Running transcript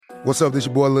What's up, this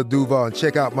your boy Lil Duval, and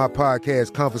check out my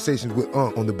podcast, Conversations with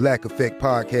Unc, on the Black Effect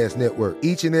Podcast Network.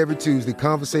 Each and every Tuesday,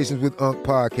 Conversations with Unc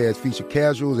podcast feature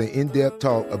casuals and in-depth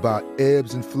talk about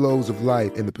ebbs and flows of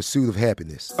life and the pursuit of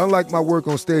happiness. Unlike my work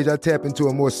on stage, I tap into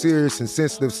a more serious and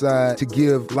sensitive side to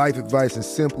give life advice and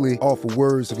simply offer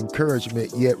words of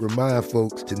encouragement, yet remind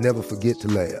folks to never forget to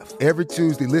laugh. Every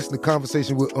Tuesday, listen to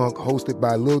Conversations with Unc, hosted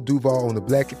by Lil Duval on the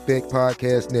Black Effect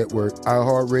Podcast Network,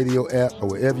 iHeartRadio app, or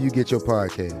wherever you get your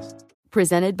podcasts.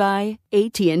 Presented by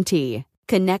AT&T.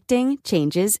 Connecting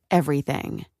changes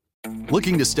everything.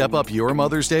 Looking to step up your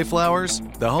Mother's Day flowers?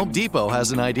 The Home Depot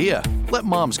has an idea. Let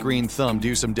Mom's green thumb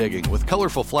do some digging with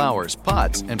colorful flowers,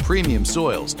 pots, and premium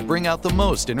soils to bring out the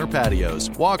most in her patios,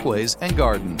 walkways, and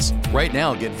gardens. Right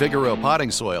now, get Vigoro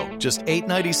potting soil, just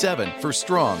 $8.97 for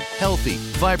strong, healthy,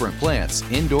 vibrant plants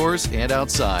indoors and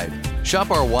outside. Shop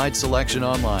our wide selection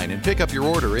online and pick up your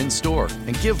order in-store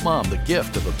and give Mom the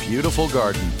gift of a beautiful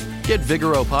garden. Get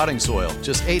Vigoro potting soil,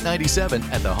 just $8.97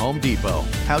 at the Home Depot.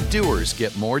 How doers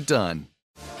get more done.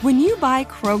 When you buy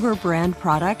Kroger brand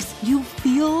products, you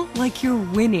feel like you're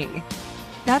winning.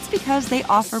 That's because they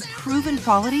offer proven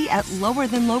quality at lower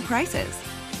than low prices.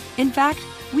 In fact,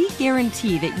 we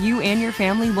guarantee that you and your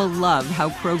family will love how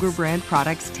Kroger brand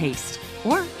products taste,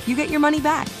 or you get your money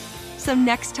back. So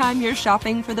next time you're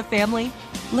shopping for the family,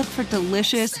 look for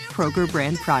delicious Kroger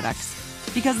brand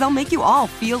products, because they'll make you all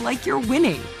feel like you're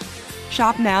winning.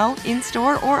 Shop now,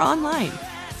 in-store, or online.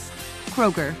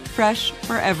 Kroger, fresh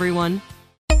for everyone.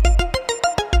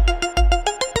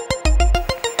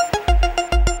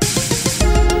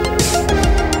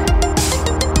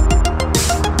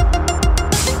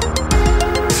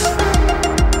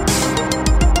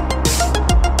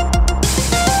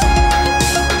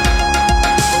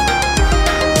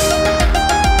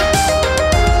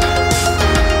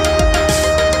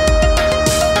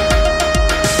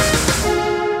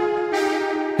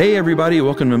 Hey everybody,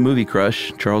 welcome to Movie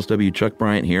Crush. Charles W. Chuck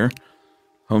Bryant here.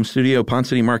 Home studio, Pond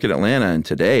City Market, Atlanta. And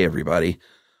today, everybody,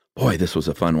 boy, this was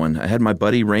a fun one. I had my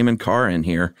buddy Raymond Carr in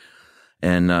here.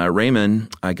 And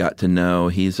Raymond, I got to know,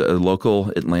 he's a local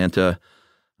Atlanta,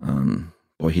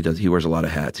 he wears a lot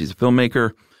of hats. He's a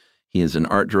filmmaker. He is an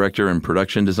art director and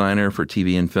production designer for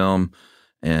TV and film.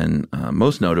 And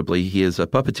most notably, he is a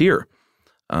puppeteer.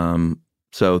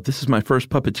 So this is my first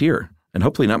puppeteer, and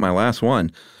hopefully not my last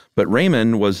one. But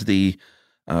Raymond was the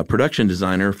production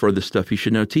designer for the Stuff You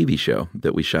Should Know TV show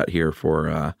that we shot here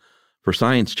for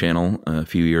Science Channel a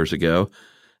few years ago.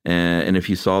 And if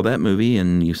you saw that movie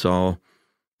and you saw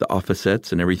the office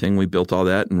sets and everything, we built all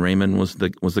that, and Raymond was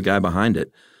the guy behind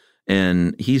it.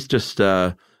 And he's just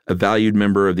a valued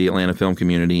member of the Atlanta film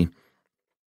community,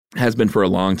 has been for a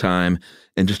long time,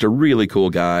 and just a really cool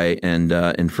guy and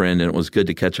friend. And it was good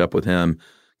to catch up with him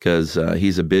because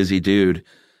he's a busy dude.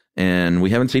 And we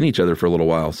haven't seen each other for a little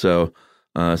while. So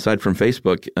aside from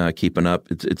Facebook keeping up,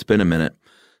 it's been a minute.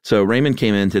 So Raymond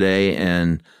came in today,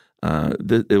 and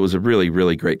it was a really,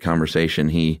 really great conversation.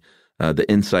 The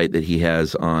insight that he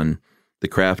has on the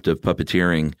craft of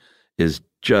puppeteering is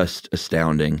just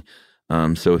astounding.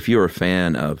 So if you're a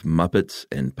fan of Muppets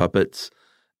and puppets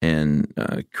and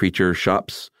creature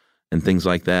shops and things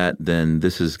like that, then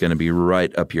this is going to be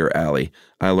right up your alley.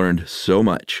 I learned so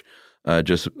much.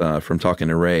 Just from talking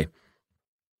to Ray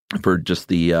for just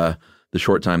the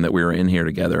short time that we were in here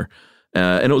together.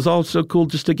 And it was also cool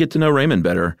just to get to know Raymond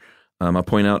better. I'll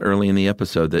point out early in the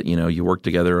episode that, you work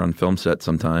together on film sets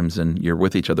sometimes and you're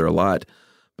with each other a lot,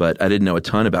 but I didn't know a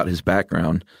ton about his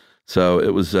background. So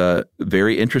it was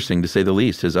very interesting, to say the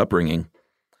least, his upbringing,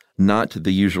 not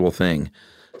the usual thing.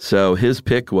 So his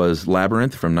pick was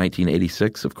Labyrinth from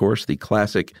 1986, of course, the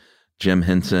classic Jim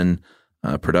Henson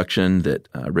production that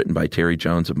written by Terry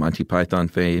Jones of Monty Python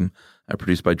fame,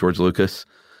 produced by George Lucas,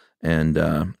 and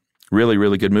really,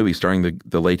 really good movie starring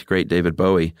the late, great David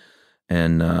Bowie.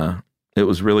 And it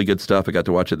was really good stuff. I got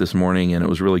to watch it this morning, and it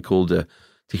was really cool to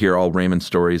hear all Raymond's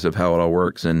stories of how it all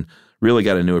works, and really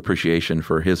got a new appreciation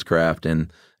for his craft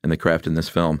and the craft in this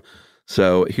film.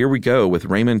 So here we go with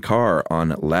Raymond Carr on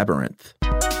Labyrinth.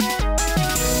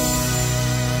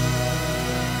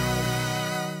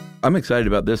 I'm excited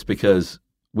about this because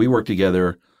we worked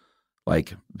together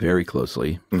like very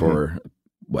closely for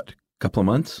a couple of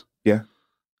months? Yeah.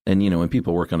 And, when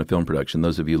people work on a film production,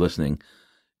 those of you listening,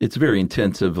 it's very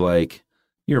intensive. Like,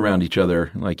 you're around each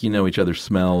other, like, each other's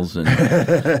smells and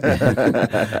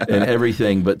and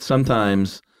everything. But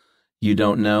sometimes you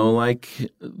don't know, like,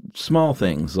 small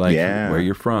things, like where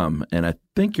you're from. And I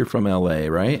think you're from L.A.,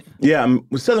 right? Yeah, I'm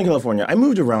Southern California. I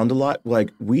moved around a lot.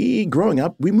 Like, growing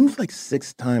up, we moved like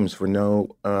 6 times for no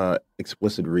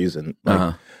explicit reason.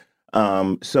 Like,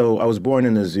 so I was born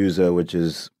in Azusa, which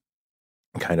is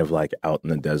kind of like out in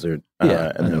the desert.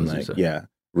 Yeah, and then like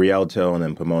Rialto and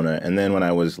then Pomona. And then when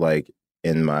I was like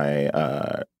in my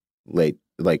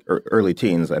early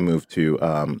teens, I moved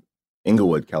to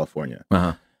Inglewood, California.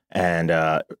 Uh-huh. And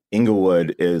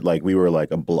Inglewood is like, we were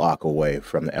like a block away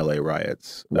from the LA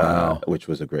riots. Wow. Which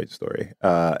was a great story.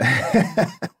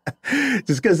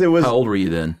 Just because it was. How old were you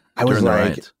then? I was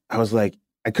like,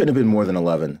 I couldn't have been more than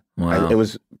 11. Wow. It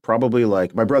was probably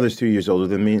like, my brother's 2 years older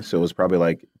than me, so it was probably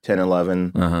like 10,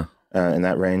 11 in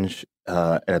that range.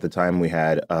 And at the time, we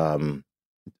had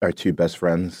our two best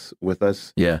friends with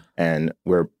us. Yeah. And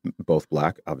we're both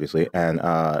black, obviously. And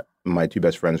my two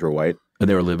best friends were white. And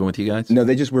they were living with you guys? No,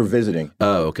 they just were visiting.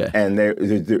 Oh, okay. And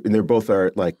they're both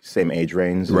are like same age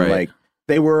range. And right. Like,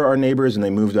 they were our neighbors and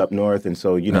they moved up north. And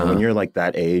so, you know, when you're like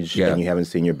that age and you haven't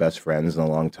seen your best friends in a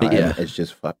long time, it's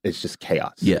just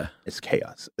chaos. Yeah. It's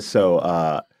chaos.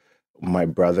 So my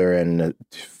brother and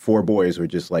 4 boys were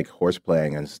just like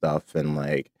horseplaying and stuff. And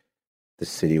like the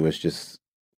city was just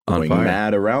going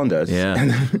mad around us. Yeah.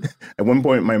 And at one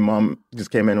point, my mom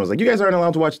just came in and was like, "You guys aren't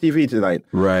allowed to watch TV tonight."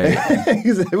 Right.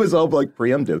 Because it was all like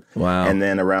preemptive. Wow. And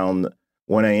then around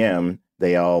 1 a.m.,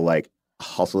 they all like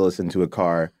hustled us into a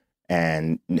car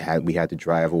and we had to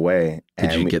drive away.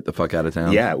 Did you get the fuck out of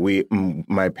town? Yeah.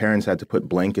 My parents had to put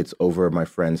blankets over my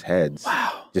friends' heads.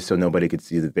 Wow. Just so nobody could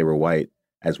see that they were white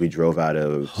as we drove out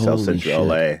of South Central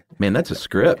LA. Man, that's a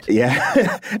script. Yeah.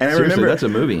 And seriously, I remember that's a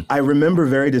movie. I remember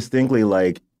very distinctly,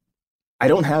 like, I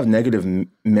don't have negative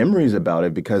memories about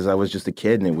it because I was just a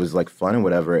kid and it was like fun and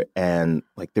whatever. And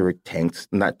like there were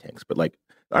not tanks, but like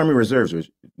Army Reserves was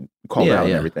called out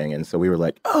and everything. And so we were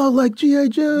like, oh, like G.I.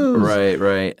 Joes.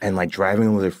 Right. And like driving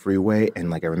over the freeway. And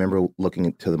like I remember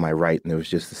looking to my right and there was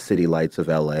just the city lights of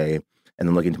LA. And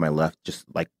then looking to my left, just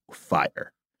like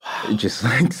fire. Wow. Just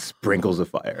like sprinkles of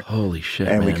fire. Holy shit,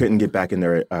 and man. we couldn't get back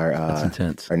into That's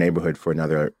intense. Our neighborhood for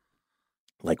another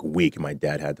like week. My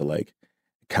dad had to like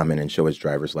come in and show his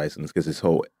driver's license because this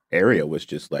whole area was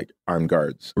just like armed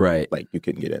guards. Right. Like you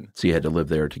couldn't get in. So you had to live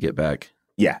there to get back.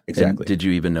 Yeah, exactly. And did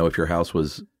you even know if your house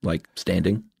was like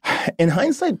standing? In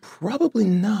hindsight, probably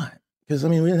not. Because I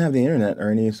mean, we didn't have the internet or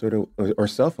any sort of or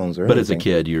cell phones or anything. But as a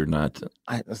kid, you're not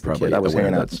probably I was aware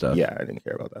hanging of out that stuff. Yeah, I didn't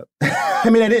care about that. I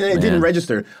mean, it didn't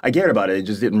register. I cared about it. It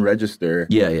just didn't register.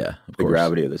 Yeah, of the course.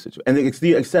 gravity of the situation. And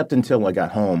except until I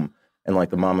got home and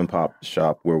like the mom and pop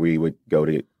shop where we would go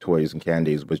to get toys and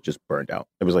candies was just burned out.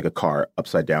 It was like a car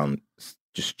upside down,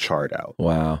 just charred out.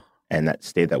 Wow. And that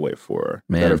stayed that way for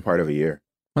the better part of a year.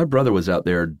 My brother was out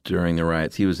there during the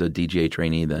riots. He was a DGA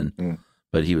trainee then,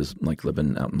 but he was like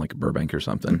living out in like Burbank or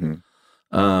something.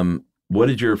 Mm-hmm. What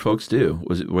did your folks do?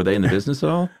 Were they in the business at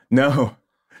all? No.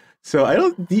 So I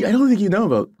don't think you know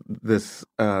about this,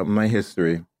 my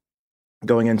history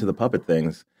going into the puppet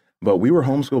things, but we were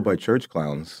homeschooled by church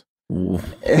clowns.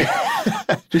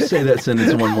 Just say that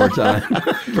sentence one more time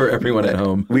for everyone at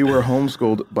home. We were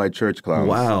homeschooled by church clowns.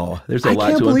 Wow. There's a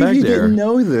lot to unpack there. I can't believe you didn't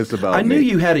know this about me. I knew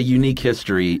you had a unique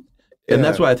history, and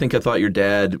that's why I thought your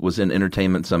dad was in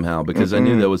entertainment somehow, because I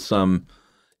knew there was some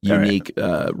unique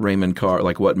Raymond Carr,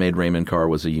 like what made Raymond Carr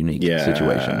was a unique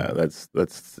situation. That's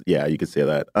you could say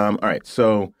that. All right.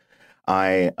 So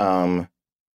my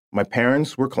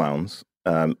parents were clowns.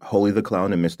 Holy the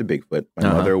Clown and Mr. Bigfoot.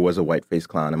 My mother was a white-faced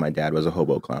clown, and my dad was a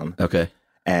hobo clown. Okay.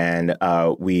 And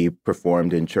we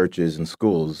performed in churches and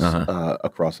schools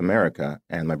across America.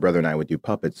 And my brother and I would do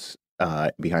puppets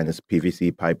behind this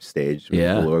PVC pipe stage with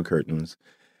velour curtains.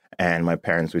 And my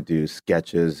parents would do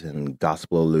sketches and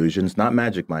gospel illusions. Not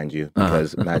magic, mind you,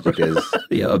 because magic is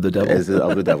of the devil. Is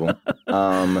of the devil.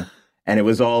 And it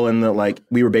was all in the, like,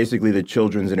 we were basically the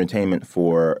children's entertainment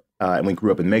for, and we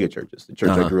grew up in mega churches. The church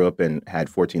I grew up in had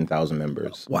 14,000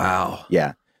 members. Wow.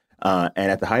 Yeah. And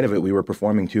at the height of it, we were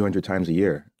performing 200 times a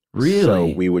year. Really? So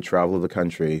we would travel the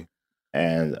country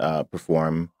and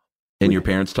perform. And your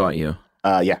parents taught you?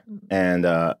 Yeah. And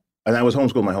I was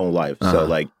homeschooled my whole life. So,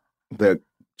 like, the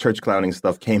church clowning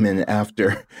stuff came in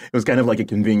after. It was kind of like a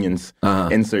convenience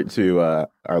insert to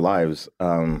our lives.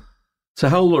 So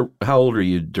how old are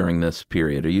you during this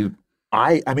period? Are you?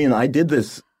 I mean, I did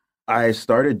this. I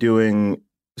started doing.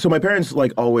 So my parents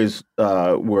like always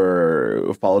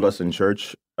followed us in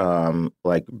church,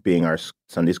 like being our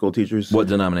Sunday school teachers. What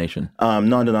denomination?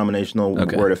 Non-denominational,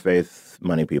 Word of Faith,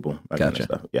 money people. That gotcha.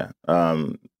 Kind of stuff. Yeah.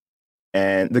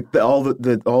 And all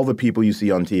the people you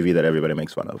see on TV that everybody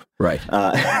makes fun of. Right.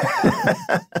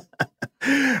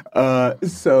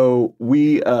 So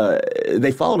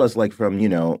they followed us like from,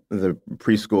 the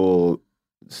preschool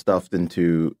stuff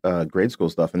into grade school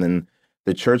stuff. And then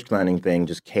the church clowning thing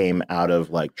just came out of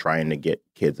like trying to get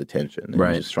kids' attention.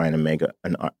 And just trying to make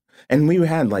an art. And we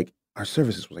had like our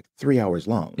services were like 3 hours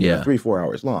long, Yeah. 3-4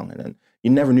 hours long, and then you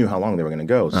never knew how long they were going to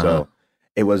go. So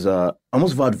it was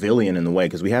almost vaudevillian in the way,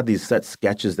 because we had these set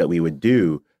sketches that we would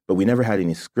do, but we never had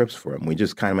any scripts for them. We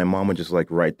just kind of, my mom would just like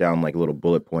write down like little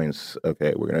bullet points.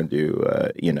 Okay, we're going to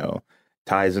do,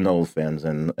 Ties and Olfins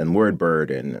and Wordbird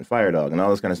and Fire Dog and all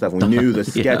this kind of stuff. We knew the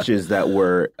sketches that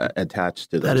were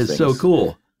attached to those That is things. so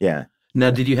cool. Yeah.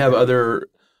 Now, did you have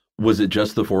was it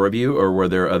just the four of you, or were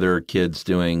there other kids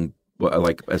doing,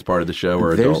 like, as part of the show,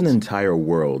 or There's adults? an entire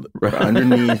world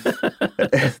underneath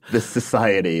the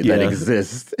society that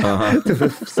exists to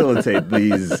facilitate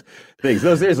these things.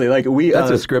 No, seriously, like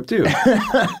That's a script too.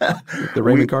 The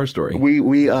Raymond Carr story.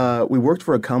 We worked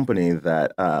for a company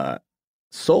that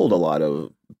sold a lot of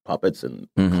puppets and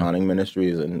clowning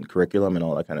ministries and curriculum and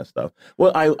all that kind of stuff.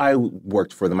 Well, I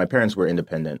worked for them. My parents were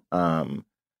independent.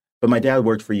 But my dad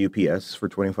worked for UPS for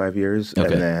 25 years.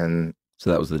 Okay. And then...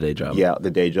 So that was the day job. Yeah, the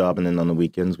day job. And then on the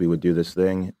weekends, we would do this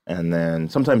thing. And then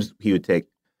sometimes he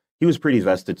was pretty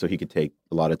vested, so he could take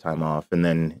a lot of time off. And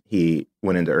then he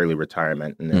went into early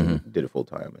retirement and then did it full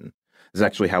time. And it's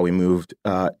actually how we moved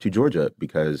to Georgia,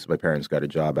 because my parents got a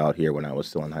job out here when I was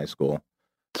still in high school.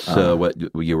 So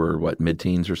you were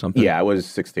mid-teens or something? Yeah, I was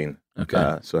 16.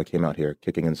 Okay. So I came out here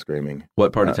kicking and screaming.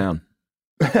 What part of town?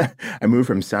 I moved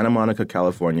from Santa Monica,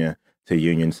 California to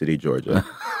Union City, Georgia,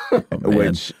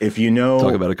 which, if you know...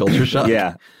 Talk about a culture shock.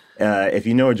 Yeah. If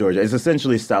you know Georgia, it's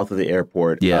essentially south of the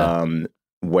airport,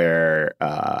 where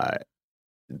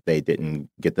they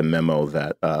didn't get the memo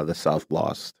that the South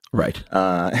lost. Right.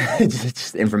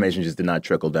 Just information just did not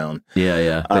trickle down.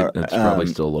 Yeah. It's probably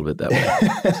still a little bit that way,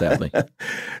 sadly.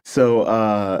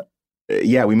 So,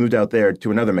 we moved out there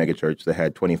to another mega church that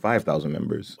had 25,000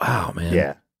 members. Wow, man.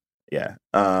 Yeah.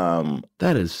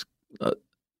 That is,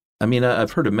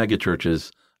 I've heard of mega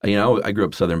churches. I grew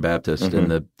up Southern Baptist in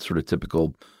the sort of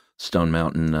typical Stone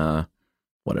Mountain,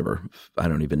 whatever, I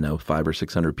don't even know, 500 or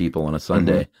 600 people on a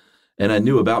Sunday. And I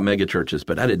knew about mega churches,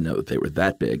 but I didn't know that they were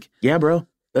that big. Yeah, bro.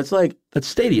 That's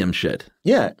stadium shit.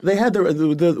 Yeah, they had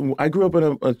I grew up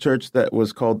in a church that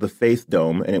was called the Faith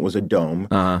Dome, and it was a dome,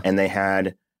 and they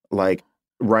had like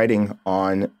writing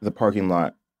on the parking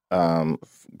lot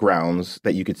grounds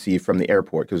that you could see from the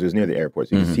airport, because it was near the airport,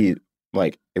 so you could see,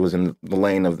 like, it was in the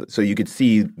lane of so you could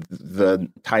see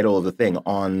the title of the thing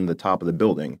on the top of the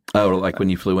building. Oh, like when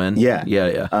you flew in? Yeah.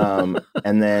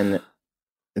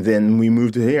 And then we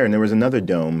moved to here, and there was another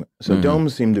dome. So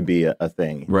domes seem to be a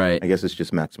thing. Right. I guess it's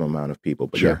just maximum amount of people.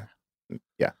 But sure.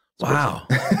 Yeah. Wow.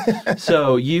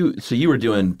 So you were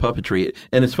doing puppetry.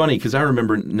 And it's funny, because I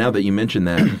remember, now that you mentioned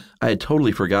that, I had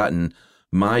totally forgotten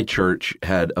my church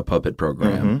had a puppet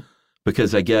program.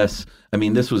 Because I guess,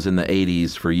 this was in the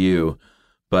 80s for you,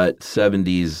 but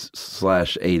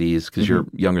 70s/80s, because you're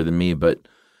younger than me. But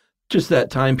just that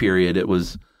time period, it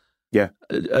was... Yeah,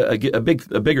 a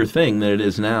bigger thing than it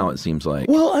is now, it seems like.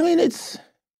 Well, it's...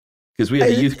 Because we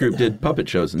had a youth group did puppet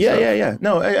shows and stuff. Yeah.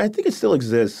 No, I think it still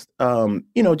exists.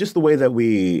 Just the way that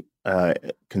we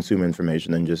consume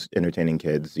information and just entertaining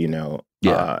kids,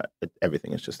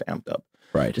 everything is just amped up.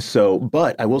 Right. So,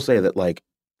 but I will say that, like,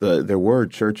 there were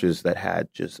churches that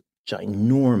had just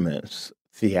ginormous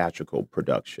theatrical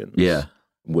productions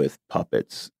with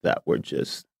puppets that were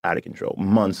just out of control.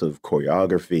 Months of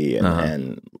choreography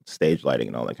and stage lighting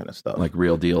and all that kind of stuff. Like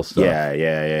real deal stuff.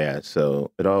 Yeah.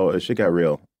 So it shit got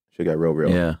real. Shit got real.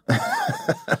 Yeah.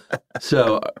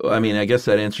 So, I guess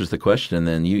that answers the question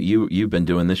then. You've been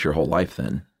doing this your whole life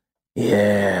then.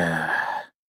 Yeah.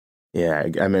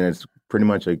 It's pretty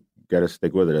much got to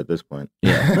stick with it at this point.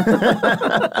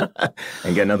 Yeah.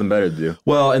 And got nothing better to do.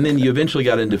 Well, and then you eventually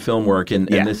got into film work, and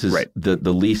this is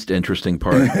the least interesting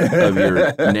part of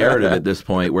your narrative at this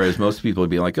point, whereas most people would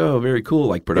be like, oh, very cool,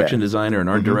 like production designer and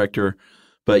art director.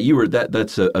 But you were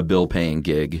that's a bill-paying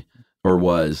gig, or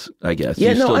was, I guess. Yeah,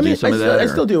 you still do some of that? I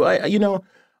still do. I'm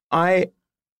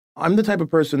the type of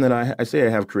person that I say I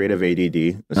have creative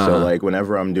ADD. So like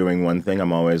whenever I'm doing one thing,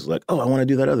 I'm always like, oh, I want to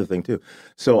do that other thing too.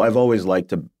 So I've always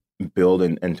liked to build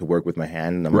and to work with my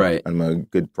hand. I'm a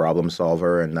good problem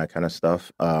solver and that kind of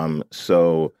stuff.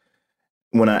 So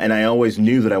I always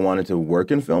knew that I wanted to work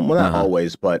in film. Well, not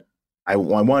always, but I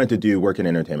wanted to do work in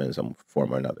entertainment in some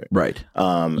form or another. Right.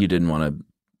 You didn't want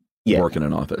to work in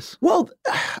an office. Well,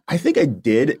 I think I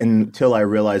did until I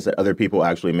realized that other people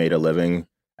actually made a living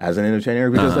as an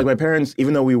entertainer. Because like my parents,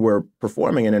 even though we were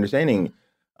performing and entertaining,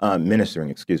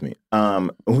 ministering,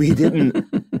 we didn't.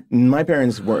 My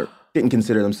parents didn't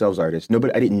consider themselves artists.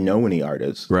 I didn't know any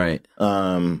artists. Right.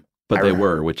 But they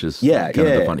were, which is kind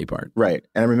of the funny part. Right.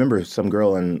 And I remember some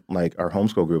girl in like our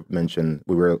homeschool group mentioned,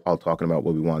 we were all talking about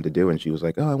what we wanted to do, and she was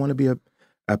like, oh, I want to be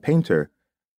a painter.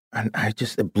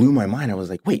 it blew my mind. I was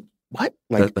like, wait, what?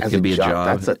 Like that as could be a job.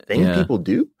 That's a thing people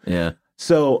do? Yeah.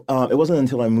 So it wasn't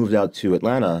until I moved out to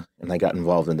Atlanta and I got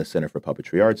involved in the Center for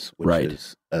Puppetry Arts, which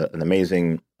is an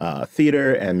amazing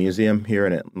theater and museum here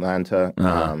in Atlanta.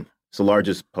 It's the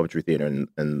largest puppetry theater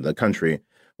in the country,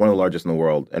 one of the largest in the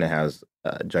world, and it has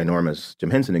a ginormous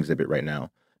Jim Henson exhibit right now.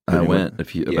 I went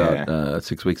about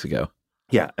 6 weeks ago.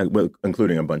 Yeah,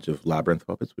 including a bunch of Labyrinth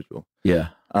puppets, which will. Yeah.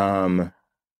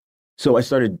 So I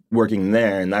started working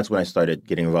there, and that's when I started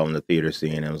getting involved in the theater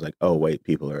scene. And I was like, oh, wait,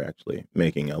 people are actually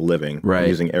making a living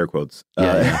using air quotes.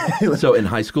 So in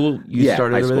high school, you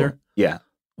started over there? Yeah.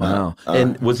 Wow.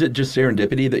 And was it just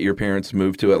serendipity that your parents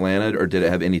moved to Atlanta, or did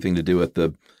it have anything to do with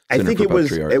the Center for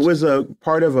Puppetry Arts? It was a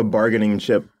part of a bargaining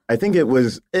chip. I think it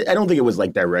was, I don't think it was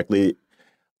like directly,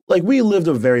 like we lived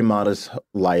a very modest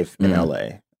life in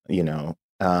LA, you know.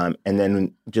 And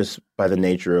then just by the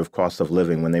nature of cost of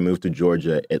living, when they moved to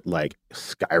Georgia, it like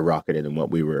skyrocketed in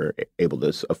what we were able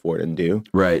to afford and do.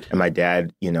 Right. And my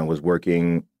dad, you know, was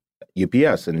working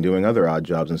UPS and doing other odd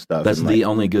jobs and stuff. That's the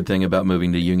only good thing about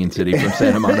moving to Union City from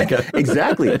Santa Monica.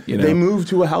 Exactly. You know? They moved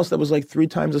to a house that was like 3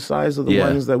 times the size of the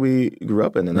ones that we grew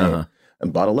up in, and they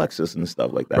bought a Lexus and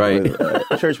stuff like that. Right.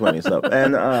 With, church money and stuff.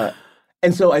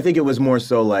 And so I think it was more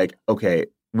so like, okay,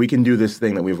 we can do this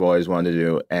thing that we've always wanted to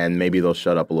do, and maybe they'll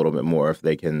shut up a little bit more if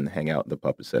they can hang out at the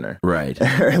Puppet Center. Right.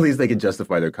 Or at least they can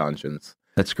justify their conscience.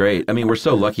 That's great. I mean, we're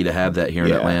so lucky to have that here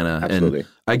in Atlanta. Absolutely. And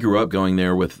I grew up going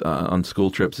there with on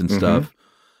school trips and stuff.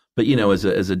 But, you know, as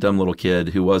a dumb little kid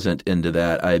who wasn't into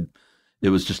that, it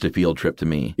was just a field trip to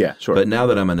me. Yeah, sure. But now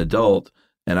that I'm an adult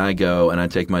and I go and I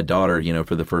take my daughter, you know,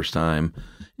 for the first time,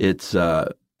 it's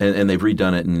and they've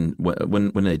redone it. And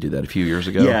when did they do that? A few years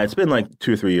ago? Yeah, it's been like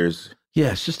 2 or 3 years.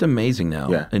 Yeah, it's just amazing now.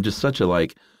 Yeah. And just such a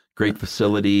like great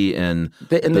facility, and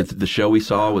the show we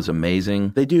saw was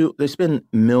amazing. They spend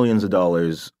millions of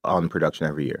dollars on production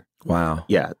every year. Wow.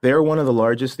 Yeah, they're one of the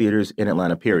largest theaters in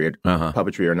Atlanta, period,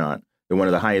 puppetry or not. They're one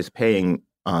of the highest paying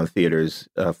theaters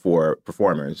for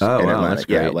performers in Atlanta. That's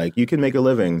great. Yeah, like you can make a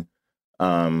living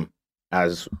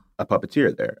as a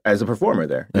puppeteer there, as a performer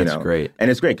there. That's great. And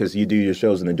it's great because you do your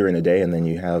shows during the day, and then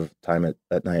you have time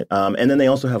at night. And then they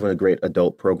also have a great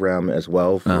adult program as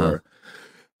well for,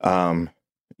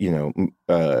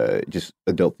 just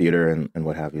adult theater and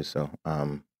what have you. So,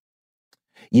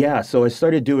 so I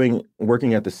started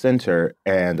working at the center,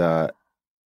 and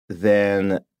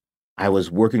then I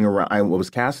was working around. I was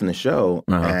cast in the show,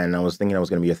 and I was thinking I was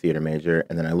going to be a theater major,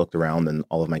 and then I looked around, and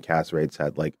all of my castmates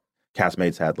had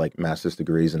like master's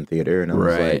degrees in theater, and I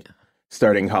was like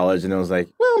starting college, and I was like,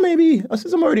 well, maybe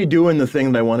since I'm already doing the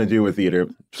thing that I want to do with theater,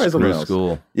 try something else.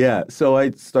 School. Yeah, so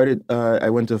I started. I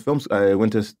went to I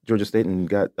went to Georgia State and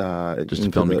got just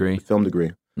a film degree. Film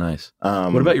degree. Nice.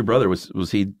 What about your brother?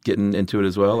 Was he getting into it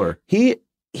as well, or he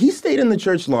stayed in the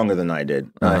church longer than I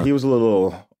did. He was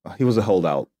a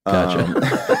holdout. Gotcha.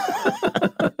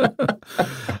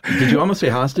 Did you almost say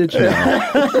hostage?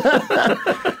 No.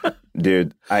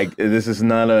 Dude, this is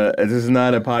not a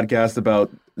podcast about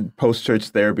post-church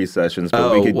therapy sessions,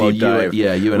 but we could deep dive.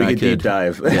 You and I could deep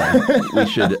dive. We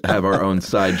should have our own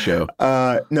sideshow.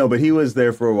 No, but he was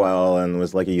there for a while and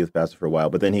was like a youth pastor for a while,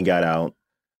 but then he got out,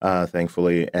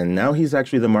 thankfully, and now he's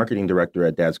actually the marketing director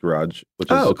at Dad's Garage,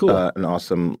 which is cool. An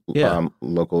awesome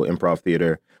local improv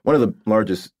theater, one of the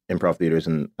largest improv theaters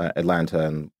in Atlanta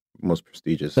and most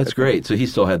prestigious. That's great. So he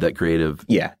still had that creative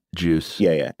juice.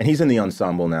 Yeah. And he's in the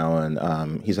ensemble now,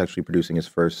 and he's actually producing his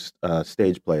first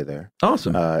stage play there.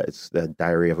 Awesome. It's The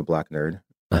Diary of a Black Nerd.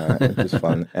 It's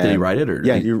fun. And, did he write it?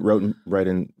 He wrote and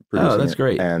produced it. Oh, that's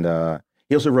great. And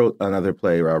he also wrote another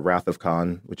play, Wrath of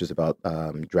Khan, which is about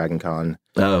Dragon Con.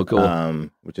 Oh, cool.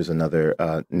 Which is another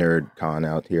nerd con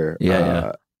out here.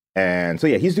 Yeah. And so,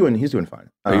 he's doing fine.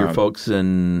 Are your folks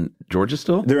in Georgia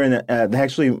still? They're in. They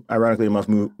actually, ironically enough,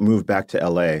 moved back to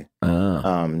L.A.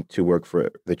 To work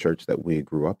for the church that we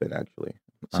grew up in. Actually,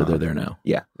 so they're there now.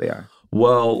 Yeah, they are.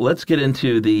 Well, let's get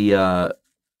into the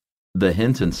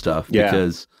Henson stuff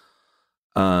because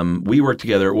we work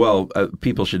together. Well,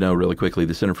 people should know really quickly.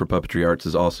 The Center for Puppetry Arts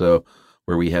is also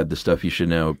where we had the Stuff You Should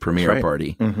Know premiere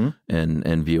party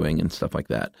and viewing and stuff like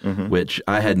that. Which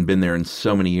I hadn't been there in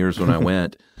so many years when I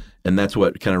went. And that's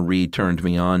what kind of turned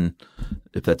me on,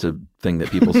 if that's a thing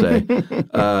that people say.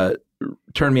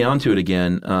 Turned me on to it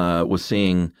again was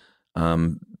seeing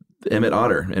Emmett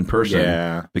Otter in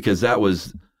person, because that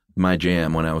was my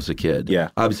jam when I was a kid. Yeah,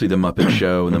 obviously the Muppet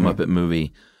Show and the Muppet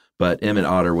Movie, but Emmett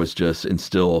Otter was just and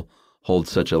still holds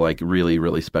such a really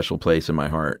really special place in my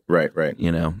heart. Right.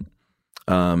 You know,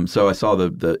 so I saw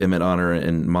the Emmett Otter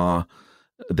and Ma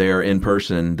there in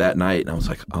person that night, and I was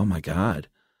like, oh my God.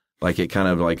 Like it kind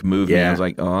of like moved me. I was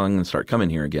like, oh, I'm going to start coming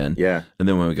here again. Yeah. And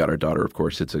then when we got our daughter, of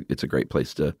course, it's a great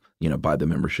place to, buy the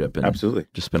membership and absolutely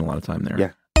just spend a lot of time there.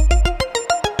 Yeah.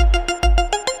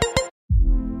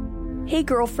 Hey,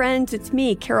 girlfriends, it's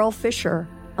me, Carol Fisher.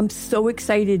 I'm so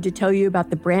excited to tell you about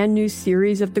the brand new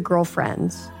series of The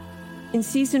Girlfriends. In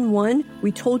season 1,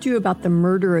 we told you about the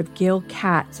murder of Gail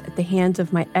Katz at the hands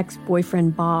of my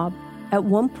ex-boyfriend, Bob. At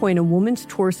one point, a woman's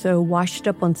torso washed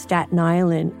up on Staten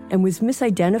Island and was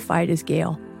misidentified as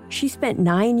Gail. She spent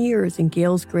 9 years in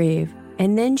Gail's grave,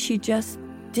 and then she just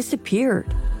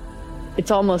disappeared.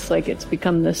 It's almost like it's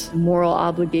become this moral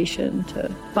obligation to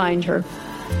find her.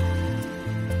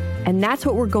 And that's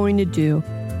what we're going to do.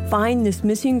 Find this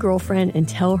missing girlfriend and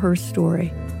tell her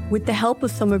story. With the help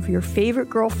of some of your favorite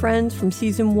girlfriends from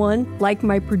season 1, like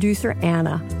my producer,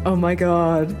 Anna. Oh my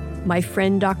God. My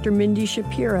friend, Dr. Mindy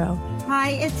Shapiro.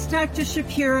 Hi, it's Dr.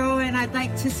 Shapiro, and I'd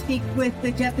like to speak with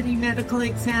the deputy medical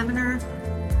examiner.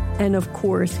 And of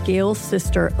course, Gail's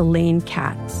sister, Elaine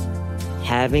Katz.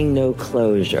 Having no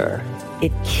closure,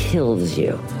 it kills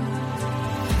you.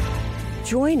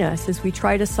 Join us as we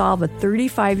try to solve a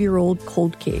 35-year-old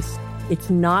cold case. It's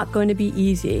not going to be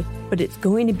easy, but it's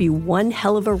going to be one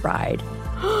hell of a ride.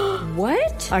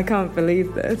 What? I can't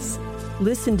believe this.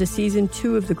 Listen to season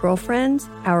 2 of The Girlfriends,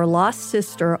 Our Lost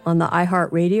Sister on the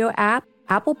iHeartRadio app,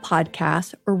 Apple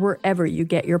Podcasts, or wherever you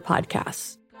get your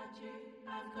podcasts.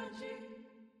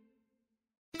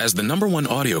 As the #1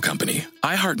 audio company,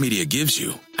 iHeartMedia gives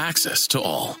you access to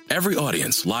all. Every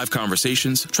audience, live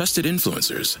conversations, trusted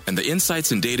influencers, and the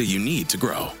insights and data you need to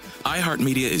grow.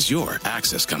 iHeartMedia is your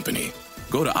access company.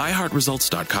 Go to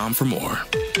iHeartResults.com for more.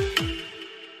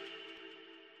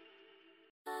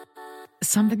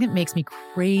 Something that makes me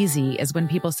crazy is when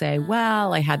people say,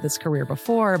 well, I had this career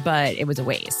before, but it was a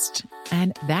waste.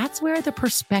 And that's where the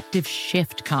perspective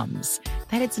shift comes,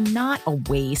 that it's not a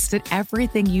waste, that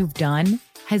everything you've done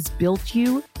has built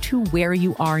you to where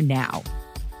you are now.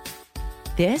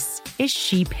 This is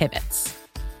She Pivots,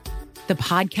 the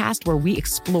podcast where we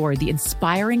explore the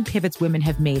inspiring pivots women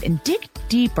have made and dig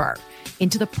deeper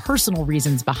into the personal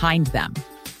reasons behind them.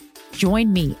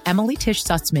 Join me, Emily Tish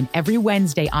Sussman, every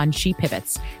Wednesday on She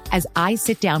Pivots as I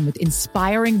sit down with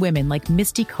inspiring women like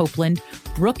Misty Copeland,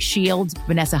 Brooke Shields,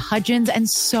 Vanessa Hudgens, and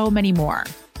so many more.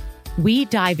 We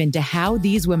dive into how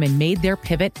these women made their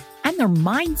pivot and their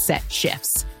mindset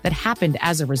shifts that happened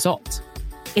as a result.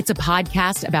 It's a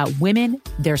podcast about women,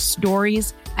 their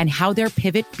stories, and how their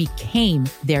pivot became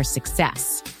their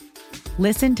success.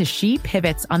 Listen to She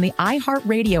Pivots on the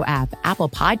iHeartRadio app, Apple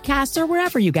Podcasts, or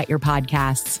wherever you get your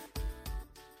podcasts.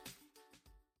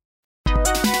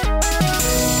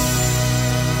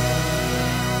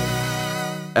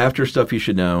 After Stuff You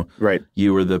Should Know, right?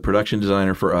 You were the production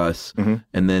designer for us,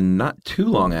 and then not too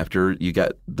long after, you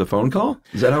got the phone call.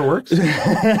 Is that how it works?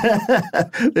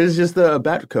 There's just a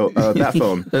bat phone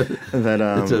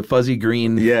that it's a fuzzy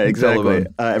green. Yeah, exactly.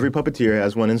 Every puppeteer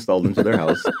has one installed into their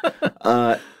house.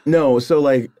 No, so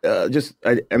like just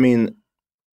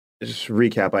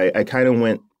recap. I kind of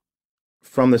went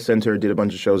from the center, did a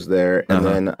bunch of shows there, and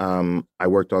then I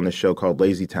worked on this show called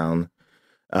Lazy Town.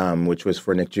 Which was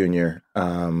for Nick Jr.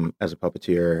 As a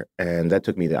puppeteer, and that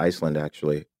took me to Iceland,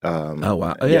 actually. Oh,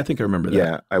 wow. Yeah, I think I remember that.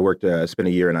 Yeah, I spent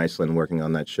a year in Iceland working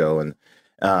on that show, and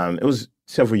it was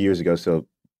several years ago, so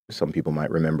some people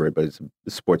might remember it, but it's a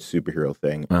sports superhero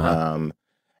thing.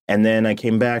 And then I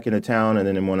came back into town, and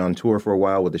then went on tour for a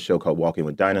while with a show called Walking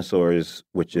with Dinosaurs,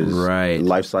 which is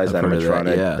life-size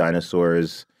animatronic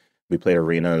dinosaurs. We played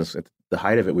arenas. At the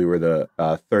height of it, we were the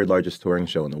third largest touring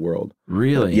show in the world.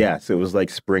 Really? Yeah, so it was like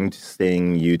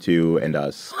Springsteen, U2, and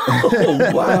us.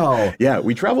 Oh, wow. Yeah,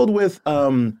 we traveled with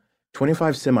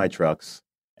 25 semi-trucks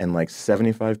and like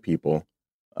 75 people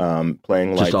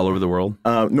playing just all over the world?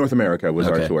 North America was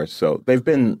our tour. So they've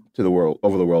been to the world,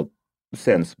 over the world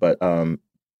since, but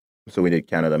so we did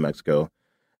Canada, Mexico,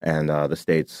 and the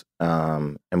States.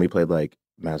 And we played like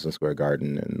Madison Square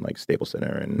Garden and like Staples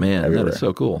Center and everywhere. That is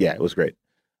so cool. Yeah, it was great.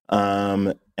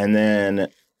 And then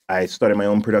I started my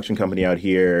own production company out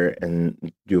here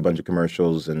and do a bunch of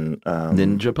commercials and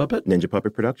Ninja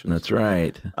Puppet Productions. That's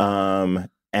right.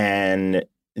 And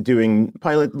doing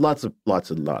lots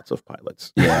of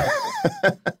pilots. Yeah,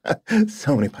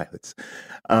 so many pilots.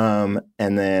 And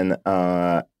then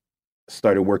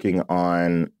started working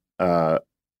on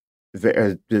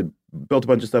built a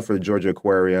bunch of stuff for the Georgia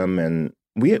Aquarium, and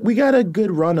we got a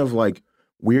good run of like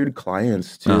weird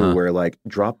clients too, where like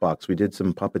Dropbox, we did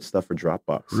some puppet stuff for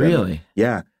Dropbox. Really? And,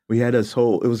 yeah. We had it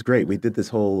was great. We did this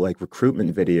whole like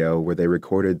recruitment video where they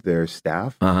recorded their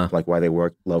staff, like why they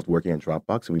loved working at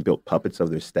Dropbox, and we built puppets of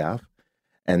their staff.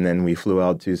 And then we flew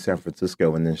out to San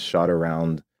Francisco and then shot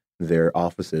around their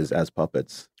offices as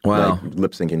puppets. Wow. Like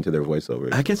lip syncing to their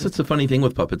voiceovers. I guess that's the funny thing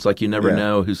with puppets. Like you never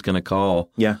know who's going to call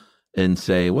and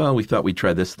say, well, we thought we'd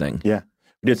try this thing. Yeah.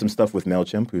 We did some stuff with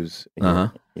MailChimp, who's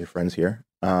your friends here.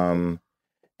 And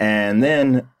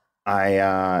then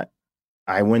I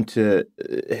went to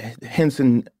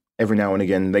Henson every now and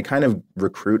again. They kind of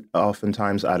recruit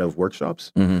oftentimes out of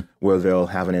workshops where they'll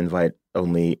have an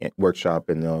invite-only workshop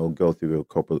and they'll go through a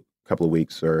couple of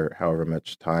weeks or however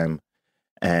much time.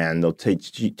 And they'll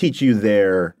teach you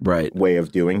their way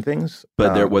of doing things.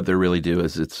 But what they really do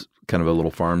is it's kind of a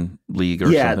little farm league or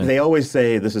something. Yeah, they always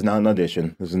say, this is not an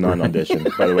audition. This is not an audition.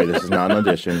 By the way, this is not an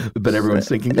audition. But everyone's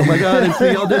thinking, oh my God, it's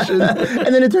the audition.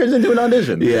 And then it turns into an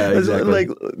audition. Yeah, exactly.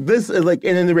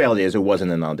 And then the reality is it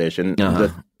wasn't an audition.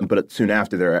 But soon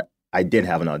after there, I did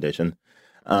have an audition.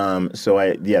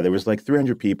 There was like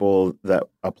 300 people that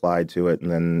applied to it,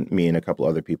 and then me and a couple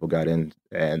other people got in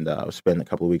and spent a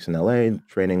couple of weeks in LA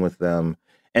training with them.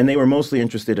 And they were mostly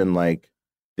interested in like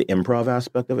the improv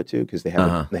aspect of it too, because they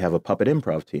have a puppet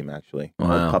improv team actually,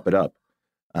 called Puppet Up,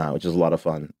 which is a lot of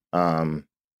fun. And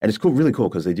it's cool, really cool,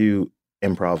 because they do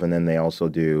improv and then they also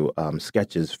do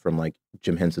sketches from like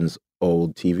Jim Henson's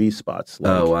old TV spots.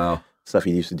 Like, stuff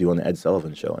he used to do on the Ed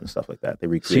Sullivan Show and stuff like that. They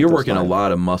recreate. So you're working a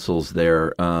lot of muscles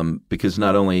there, because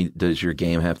not only does your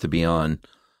game have to be on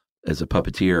as a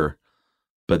puppeteer,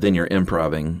 but then you're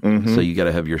improving. So you got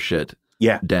to have your shit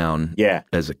down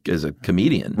as a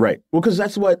comedian. Right. Well, because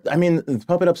that's what, I mean,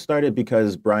 Puppet Up started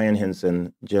because Brian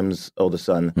Henson, Jim's oldest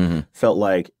son, felt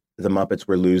like the Muppets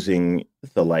were losing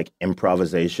the like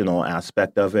improvisational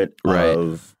aspect of it,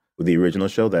 of the original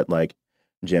show that like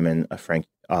Jim and Frank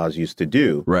Oz used to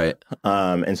do. Right.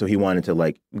 And so he wanted to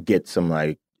like get some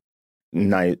like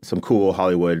some cool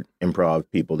Hollywood improv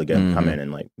people to come in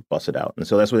and like bust it out. And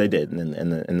so that's what they did. And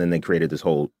then they created this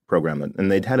whole program.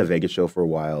 And they'd had a Vegas show for a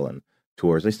while and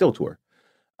tours. They still tour.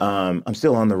 I'm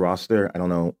still on the roster. I don't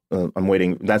know. I'm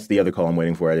waiting. That's the other call I'm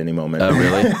waiting for at any moment. Oh,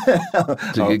 really?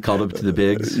 To get called up to the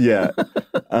bigs? Yeah.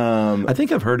 I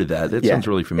think I've heard of that. It sounds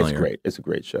really familiar. It's great. It's a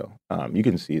great show. You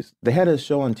can see. They had a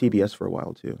show on TBS for a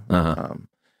while, too.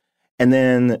 And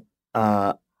then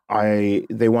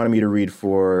they wanted me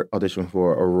to audition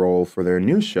for a role for their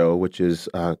new show, which is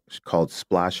called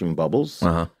Splashing Bubbles,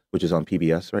 which is on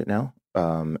PBS right now.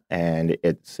 And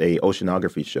it's a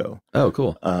oceanography show. Oh,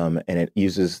 cool. And it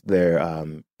uses their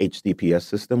HDPS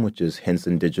system, which is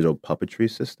Henson Digital Puppetry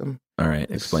System. All right.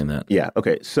 Explain that. Yeah.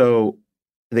 Okay. So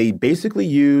they basically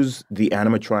use the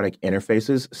animatronic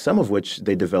interfaces, some of which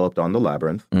they developed on the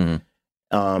Labyrinth,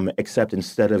 except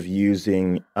instead of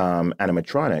using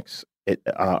animatronics, it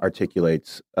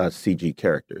articulates CG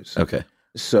characters. Okay.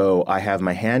 So I have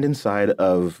my hand inside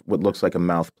of what looks like a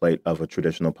mouth plate of a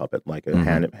traditional puppet, like a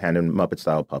hand and Muppet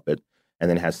style puppet, and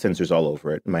then it has sensors all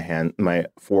over it. My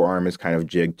forearm is kind of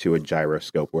jigged to a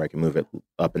gyroscope where I can move it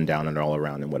up and down and all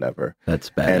around and whatever. That's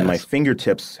badass. And my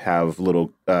fingertips have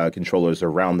little controllers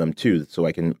around them too, so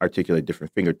I can articulate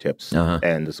different fingertips,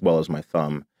 and as well as my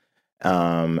thumb.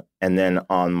 And then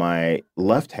on my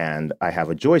left hand, I have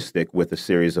a joystick with a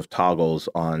series of toggles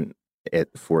on it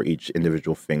for each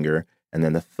individual finger. And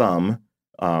then the thumb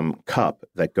cup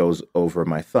that goes over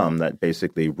my thumb that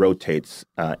basically rotates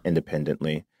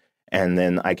independently. And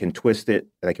then I can twist it,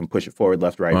 and I can push it forward,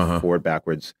 left, right, forward,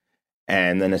 backwards,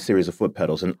 and then a series of foot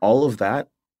pedals. And all of that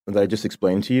I just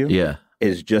explained to you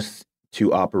is just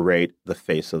to operate the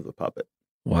face of the puppet.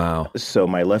 Wow. So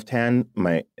my left hand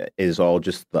is all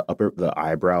just the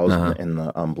eyebrows and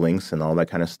the blinks and all that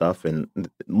kind of stuff. And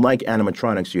like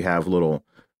animatronics, you have little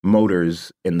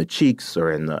motors in the cheeks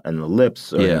or in the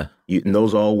lips, and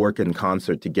those all work in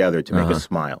concert together to make a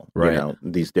smile. Right. You know,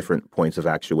 these different points of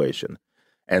actuation,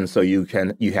 and so you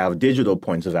have digital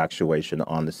points of actuation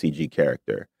on the CG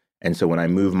character. And so when I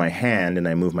move my hand and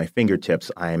I move my fingertips,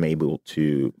 I am able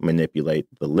to manipulate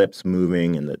the lips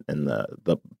moving and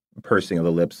the pursing of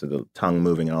the lips and the tongue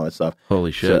moving and all that stuff.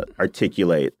 Holy shit! To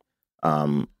articulate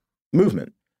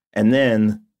movement, and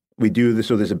then we do this.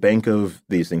 So there's a bank of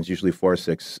these things, usually 4 or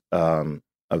 6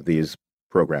 of these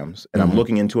programs, and I'm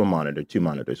looking into two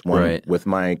monitors, one with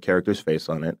my character's face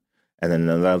on it, and then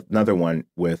another one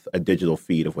with a digital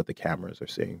feed of what the cameras are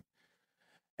seeing.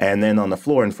 And then on the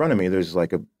floor in front of me, there's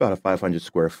like about a 500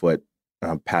 square foot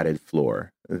padded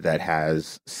floor that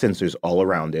has sensors all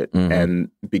around it. And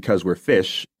because we're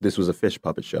fish, this was a fish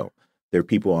puppet show. There are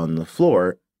people on the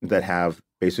floor that have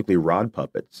basically rod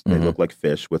puppets. They look like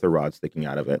fish with a rod sticking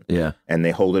out of it. Yeah. And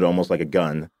they hold it almost like a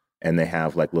gun. And they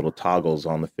have like little toggles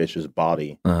on the fish's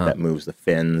body that moves the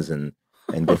fins and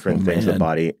different things of the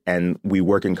body. And we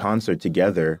work in concert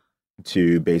together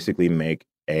to basically make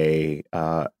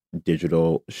a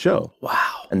digital show.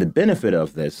 Wow. And the benefit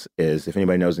of this is, if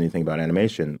anybody knows anything about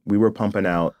animation, we were pumping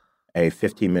out a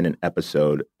 15-minute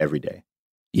episode every day.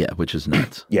 Yeah, which is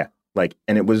nuts. Yeah. Like,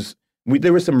 and it was,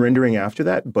 there was some rendering after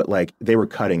that, but like they were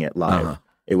cutting it live. Uh-huh.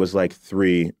 It was like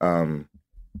three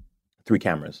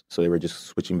cameras. So they were just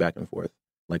switching back and forth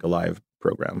like a live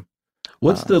program.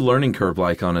 What's the learning curve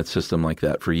like on a system like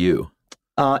that for you?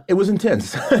 It was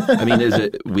intense. I mean, is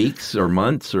it weeks or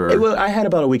months or? I had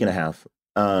about a week and a half.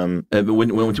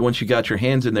 Once you got your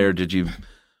hands in there,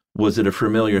 was it a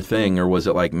familiar thing, or was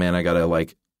it like, man, I gotta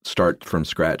like start from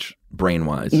scratch brain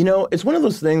wise? You know, it's one of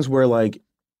those things where like,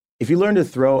 if you learn to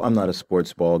throw, I'm not a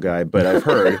sports ball guy, but I've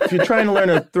heard if you're trying to learn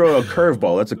to throw a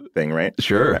curveball, that's a thing, right?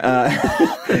 Sure.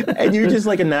 And you're just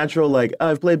like a natural, like,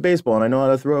 I've played baseball and I know how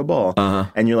to throw a ball. Uh-huh.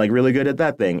 And you're like really good at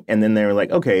that thing. And then they're like,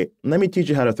 okay, let me teach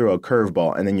you how to throw a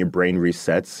curveball. And then your brain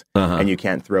resets and you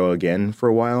can't throw again for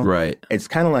a while. Right. It's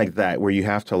kind of like that, where you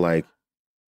have to like,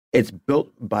 it's built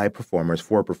by performers,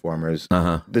 for performers.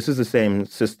 Uh-huh. This is the same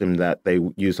system that they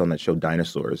used on that show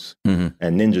Dinosaurs and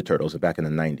Ninja Turtles back in the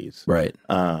 90s. Right.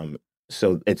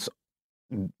 So it's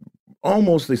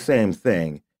almost the same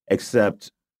thing,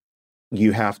 except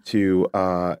you have to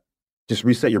just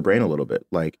reset your brain a little bit.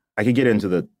 Like, I could get into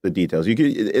the details.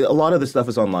 A lot of the stuff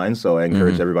is online, so I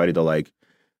encourage everybody to like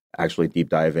actually deep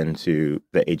dive into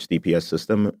the HDPS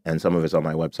system, and some of it's on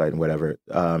my website and whatever.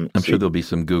 I'm sure there'll be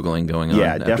some Googling going on.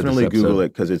 Yeah, definitely Google it,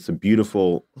 because it's a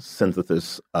beautiful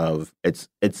synthesis of it's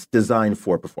designed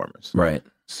for performers. Right.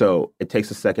 So it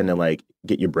takes a second to like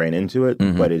get your brain into it,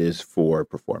 but it is for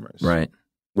performers. Right.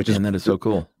 And that is so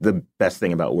cool. The best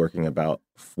thing about working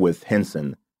with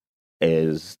Henson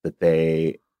is that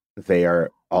it's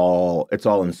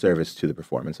all in service to the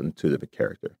performance and to the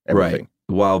character. Everything. Right.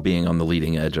 While being on the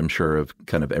leading edge, I'm sure, of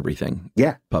kind of everything.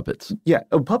 Yeah. Puppets. Yeah.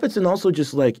 Puppets, and also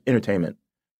just like entertainment.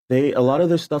 A lot of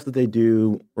their stuff that they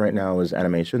do right now is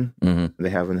animation. They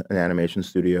have an animation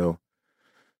studio.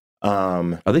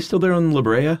 Are they still there on La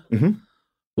Brea? Mm-hmm.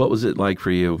 What was it like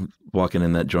for you walking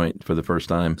in that joint for the first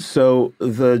time? So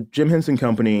the Jim Henson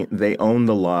Company, they own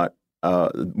the lot,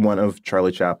 one of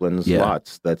Charlie Chaplin's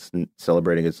lots that's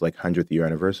celebrating its like 100th year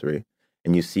anniversary.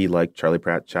 And you see like Charlie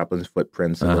Chaplin's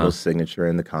footprints and little signature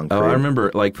in the concrete. Oh, I remember,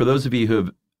 like, for those of you who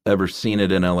have ever seen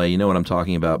it in LA, you know what I'm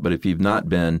talking about. But if you've not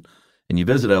been and you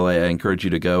visit LA, I encourage you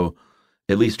to go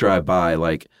at least drive by.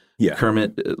 Like,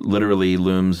 Kermit literally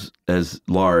looms as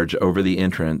large over the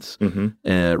entrance,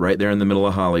 right there in the middle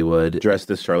of Hollywood.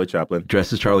 Dressed as Charlie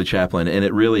Chaplin. And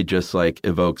it really just like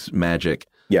evokes magic.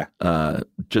 Yeah.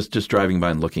 Just driving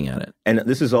by and looking at it. And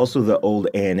this is also the old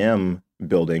A&M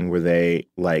building where they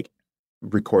like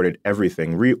recorded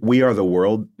everything. We Are the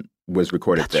World was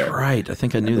recorded there. That's right. I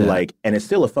think I knew that. Like, and it's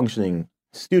still a functioning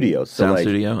studio. So Sound like,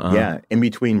 studio? Uh-huh. Yeah. In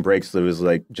between breaks, there was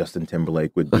like Justin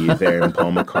Timberlake would be there and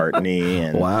Paul McCartney.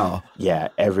 And wow. Yeah,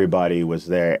 everybody was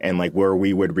there. And like where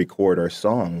we would record our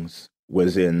songs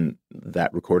was in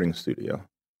that recording studio.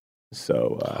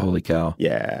 So holy cow.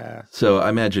 Yeah. So I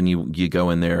imagine you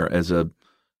go in there as a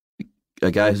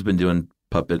guy who's been doing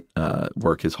puppet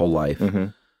work his whole life.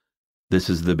 This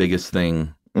is the biggest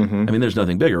thing. I mean, there's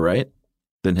nothing bigger, right,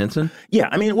 than Henson? Yeah,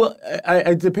 I mean, well,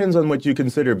 it depends on what you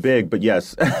consider big, but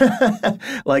yes.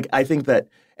 Like, I think that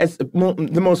it's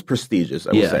the most prestigious,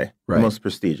 I would say. Right. The most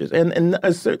prestigious. And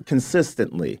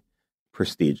consistently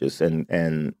prestigious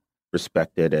and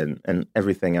respected and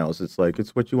everything else. It's like,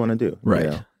 it's what you want to do. Right,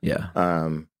 you know? Yeah.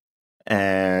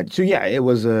 And so, yeah, it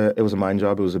was a mind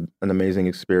job. It was an amazing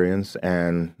experience.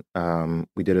 And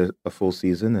we did a full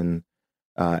season, and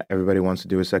everybody wants to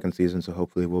do a second season, so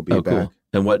hopefully we'll be back. Cool.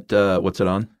 And what's it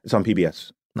on? It's on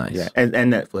PBS. Nice. Yeah, and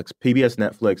Netflix. PBS,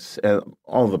 Netflix,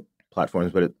 all the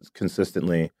platforms, but it's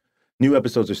consistently, new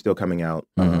episodes are still coming out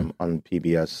on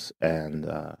PBS and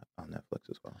on Netflix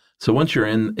as well. So once you're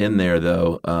in there,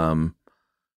 though,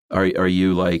 are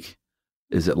you like,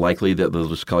 is it likely that they'll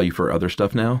just call you for other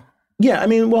stuff now? Yeah, I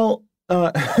mean, well,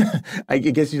 I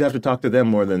guess you'd have to talk to them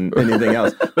more than anything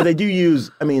else. But they do use,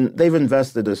 I mean, they've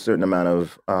invested a certain amount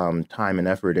of time and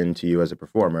effort into you as a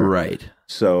performer. Right.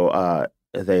 So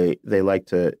they like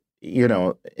to, you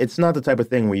know, it's not the type of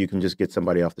thing where you can just get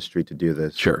somebody off the street to do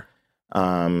this. Sure.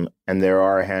 And there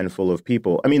are a handful of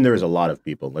people. I mean, there's a lot of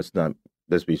people.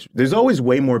 There's always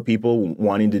way more people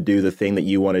wanting to do the thing that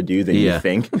you want to do than you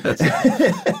think.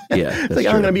 It's like,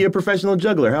 I'm going to be a professional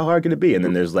juggler. How hard can it be? And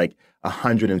then there's like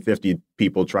 150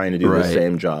 people trying to do the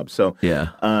same job. So,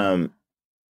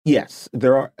 yes,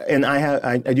 there are. And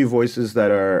I do voices that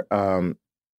are,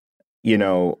 you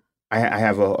know, I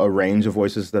have a range of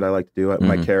voices that I like to do.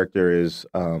 My character is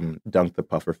Dunk the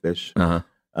Pufferfish.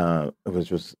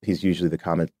 He's usually the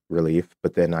comic relief,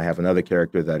 but then I have another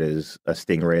character that is a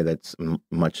Stingray that's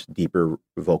much deeper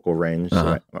vocal range,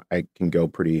 so I can go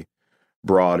pretty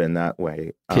broad in that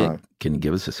way. Can you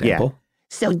give us a sample? Yeah.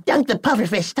 So Dunk the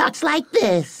Pufferfish talks like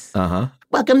this.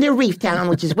 Welcome to Reef Town,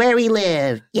 which is where we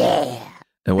live. Yeah.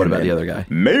 And what about the other guy?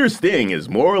 Mayor Sting is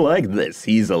more like this.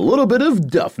 He's a little bit of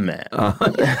Duff Man.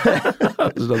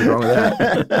 There's nothing wrong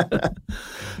with that.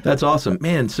 That's awesome.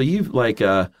 Man, so you've, like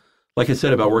I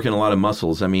said about working a lot of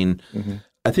muscles, I mean,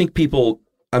 I think people,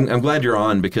 I'm glad you're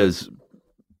on because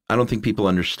I don't think people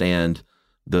understand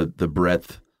the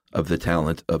breadth of the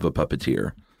talent of a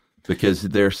puppeteer because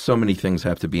there's so many things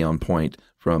have to be on point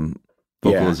from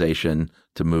vocalization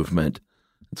to movement.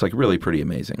 It's like really pretty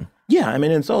amazing. Yeah, I mean,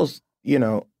 it's all,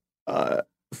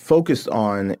 focused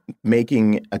on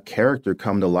making a character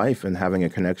come to life and having a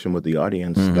connection with the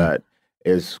audience that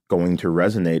is going to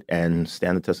resonate and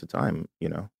stand the test of time,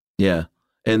 Yeah.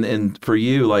 And for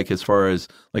you, like as far as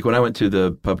like when I went to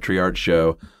the Puppetry Arts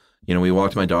Show, we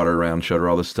walked my daughter around, showed her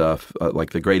all the stuff, like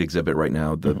the great exhibit right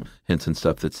now, the hints and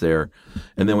stuff that's there.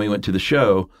 And then we went to the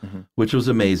show, which was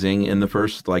amazing. And the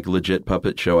first like legit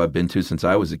puppet show I've been to since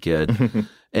I was a kid.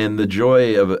 And the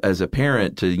joy of as a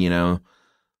parent to,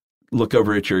 look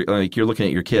over at you're looking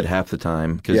at your kid half the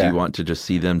time because you want to just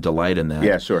see them delight in that.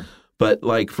 Yeah, sure. But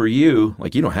like for you,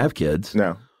 like you don't have kids.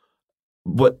 No.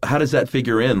 How does that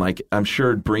figure in? Like, I'm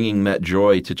sure bringing that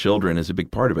joy to children is a big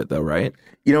part of it, though, right?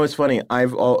 It's funny.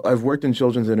 I've worked in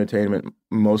children's entertainment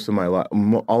most of my life,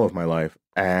 all of my life,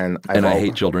 and I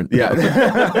hate children. Yeah,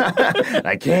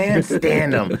 I can't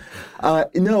stand them.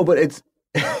 No, but it's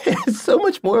so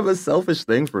much more of a selfish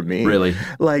thing for me. Really,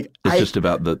 like it's just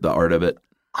about the art of it.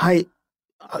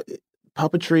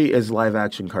 Puppetry is live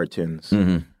action cartoons.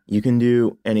 You can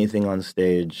do anything on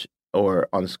stage or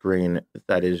on screen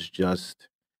that is just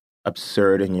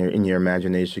absurd and your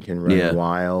imagination can run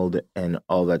wild and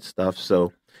all that stuff.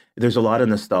 So there's a lot of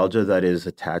nostalgia that is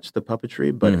attached to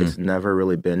puppetry, but it's never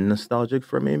really been nostalgic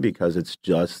for me because it's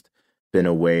just been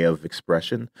a way of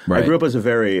expression. Right. I grew up as a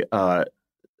very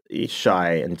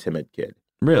shy and timid kid.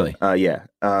 Really? Yeah.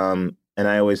 And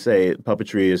I always say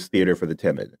puppetry is theater for the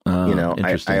timid.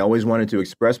 I always wanted to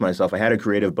express myself. I had a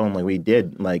creative bone. Like we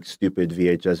did like stupid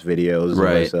VHS videos of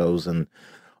ourselves and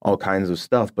all kinds of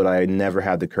stuff, but I never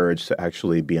had the courage to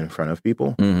actually be in front of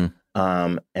people. And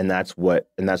that's why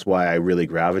I really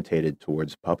gravitated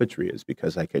towards puppetry is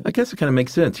because I could. I guess it kind of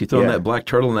makes sense. You throw on that black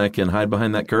turtleneck and hide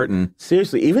behind that curtain.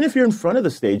 Seriously, even if you're in front of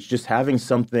the stage, just having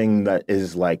something that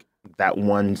is like that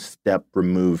one step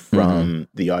removed from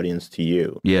the audience to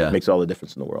you makes all the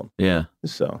difference in the world. Yeah.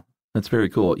 So that's very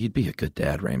cool. You'd be a good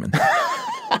dad, Raymond.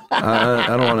 I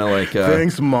don't want to like.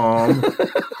 Thanks, Mom.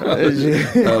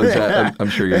 I'm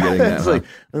sure you're getting that.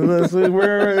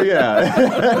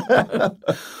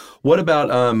 What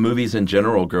about movies in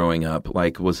general growing up?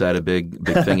 Like, was that a big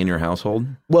thing in your household?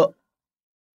 Well,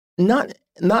 not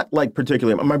like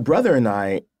particularly. My brother and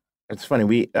I. It's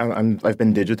funny. I've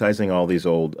been digitizing all these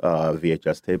old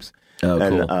VHS tapes,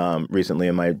 and recently,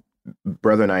 and my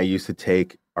brother and I used to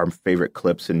take our favorite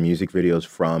clips and music videos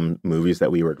from movies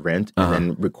that we would rent and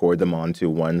then record them onto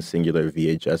one singular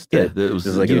VHS tape. Yeah, it was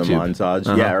just like YouTube. In a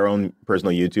montage. Yeah, our own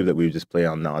personal YouTube that we would just play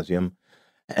on nauseum.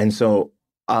 And so,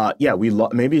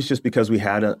 maybe it's just because we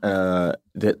had a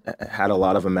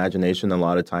lot of imagination and a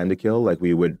lot of time to kill. Like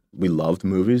we loved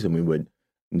movies and we would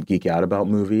geek out about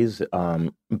movies,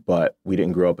 but we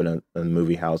didn't grow up in a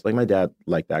movie house. Like my dad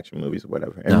liked action movies or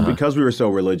whatever. And because we were so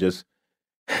religious,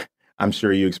 I'm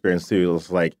sure you experienced too. It was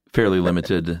like fairly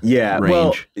limited range.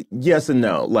 Well, yes and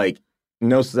no. Like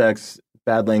no sex,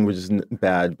 bad language is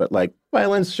bad, but like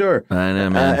violence, sure. I know,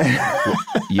 man.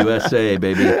 USA,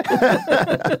 baby.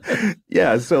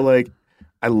 Yeah, so like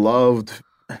I loved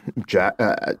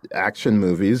action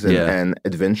movies and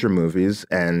adventure movies,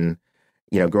 and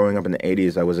growing up in the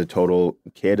 80s, I was a total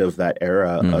kid of that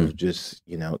era of just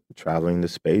traveling to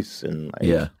space and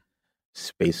like.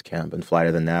 Space Camp and Flight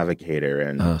of the Navigator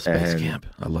and Space Camp.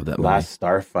 I love that movie. Last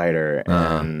Starfighter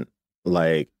and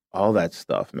like all that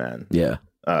stuff, man. Yeah.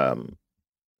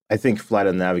 I think Flight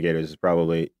of the Navigator is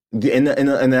probably and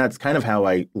that's kind of how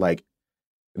I like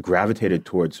gravitated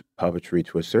towards puppetry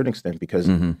to a certain extent because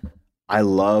I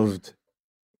loved,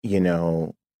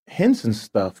 hints and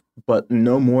stuff, but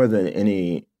no more than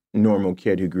any normal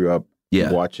kid who grew up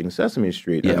watching Sesame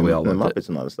Street and we all the loved Muppets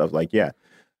and all that stuff. Like,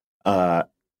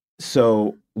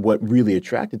 so what really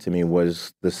attracted to me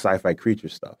was the sci-fi creature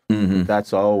stuff.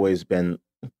 That's always been,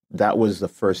 that was the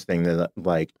first thing that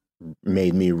like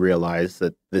made me realize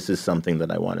that this is something that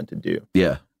I wanted to do.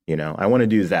 Yeah. I want to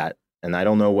do that. And I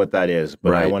don't know what that is,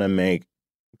 but I want to make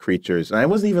creatures. And I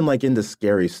wasn't even like into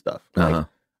scary stuff.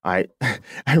 Like,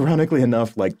 ironically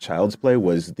enough, like Child's Play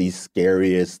was the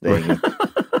scariest thing.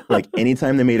 Like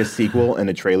anytime they made a sequel and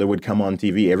a trailer would come on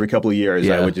TV every couple of years,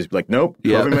 I would just be like, nope,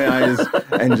 closing my eyes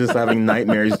and just having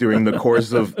nightmares during the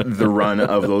course of the run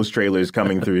of those trailers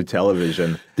coming through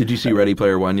television. Did you see Ready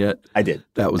Player One yet? I did.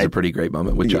 That was a pretty great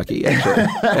moment with Chucky, actually.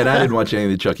 And I didn't watch any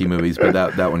of the Chucky movies, but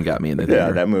that one got me in the theater.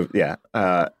 Yeah, that movie. Yeah,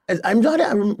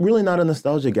 I'm really not a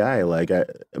nostalgia guy. Like,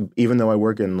 even though I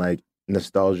work in like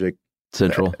nostalgic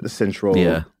central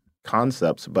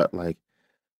concepts, but like.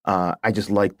 I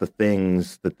just like the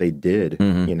things that they did,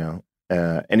 you know,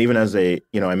 and even as I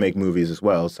make movies as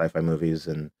well, sci-fi movies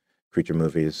and creature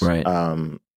movies. Right.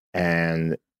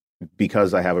 And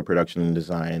because I have a production and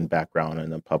design background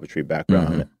and a puppetry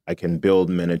background, I can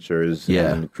build miniatures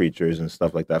and creatures and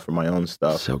stuff like that for my own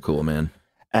stuff. So cool, man.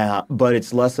 But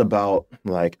it's less about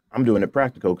like, I'm doing it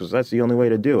practical because that's the only way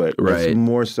to do it. Right. It's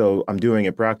more so I'm doing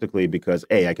it practically because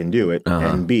A, I can do it,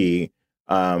 and B,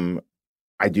 I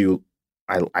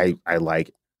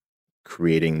like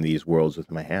creating these worlds with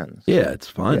my hands. Yeah, it's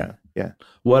fun. Yeah.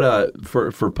 What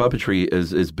for puppetry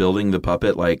is building the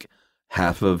puppet like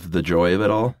half of the joy of it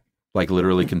all? Like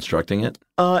literally constructing it?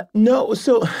 No.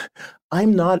 So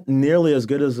I'm not nearly as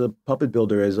good as a puppet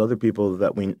builder as other people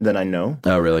that I know.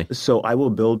 Oh, really? So I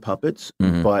will build puppets,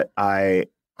 but I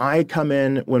come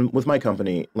in with my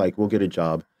company, like we'll get a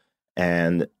job,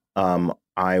 and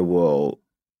I will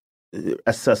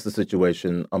assess the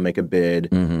situation. I'll make a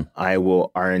bid. I will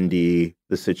R&D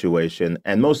the situation.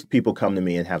 And most people come to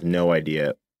me and have no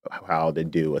idea how to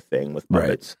do a thing with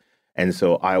puppets. Right. And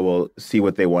so I will see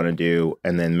what they want to do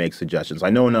and then make suggestions.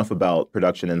 I know enough about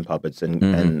production and puppets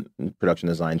and production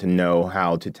design to know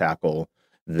how to tackle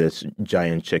this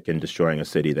giant chicken destroying a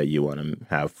city that you want to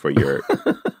have for your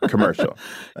commercial.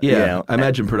 Yeah, you know? I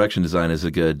imagine production design is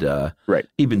a good,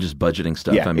 even just budgeting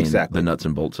stuff. Yeah, I mean, exactly. The nuts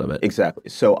and bolts of it. Exactly.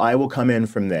 So I will come in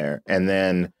from there, and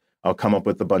then I'll come up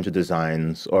with a bunch of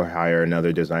designs or hire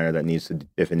another designer that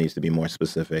if it needs to be more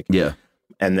specific. Yeah.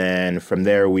 And then from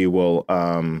there we will,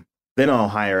 then I'll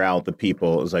hire out the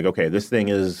people. It's like, okay, this thing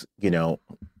is,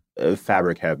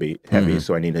 fabric heavy,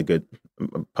 so I need a good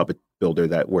puppet builder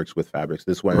that works with fabrics.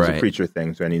 This one is a creature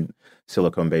thing, so I need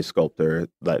silicone-based sculptor,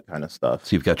 that kind of stuff.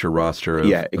 So you've got your roster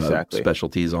of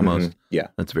specialties almost. Yeah.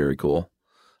 That's very cool.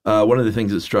 One of the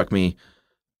things that struck me,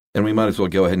 and we might as well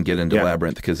go ahead and get into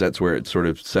Labyrinth because that's where it sort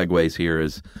of segues here,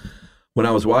 is when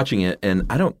I was watching it, and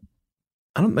I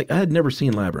had never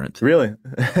seen Labyrinth. Really?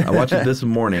 I watched it this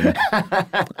morning.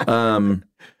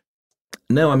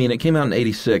 No, I mean, it came out in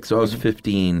 86, so I was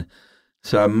 15.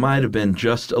 So I might have been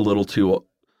just a little too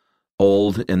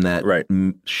old in that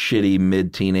shitty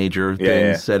mid-teenager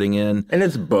thing setting in. And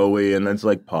it's Bowie, and it's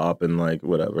like pop and like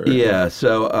whatever. Yeah,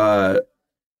 so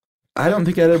I don't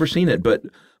think I'd ever seen it, but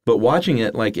watching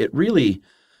it, like it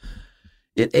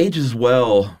ages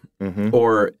well,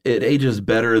 or it ages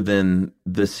better than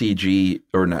the CG,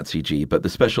 or not CG, but the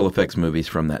special effects movies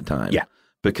from that time. Yeah,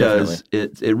 because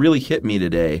it really hit me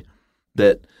today.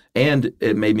 And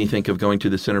it made me think of going to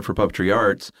the Center for Puppetry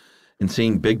Arts and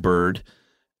seeing Big Bird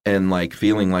and like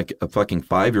feeling like a fucking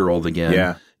 5-year-old again.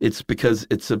 Yeah. It's because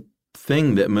it's a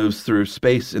thing that moves through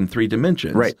space in 3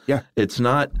 dimensions. Right. Yeah. It's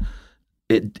not,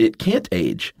 it can't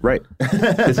age. Right.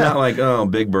 It's not like, oh,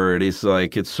 Big Bird. It's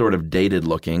like, it's sort of dated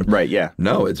looking. Right. Yeah.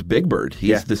 No, it's Big Bird.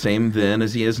 He's the same then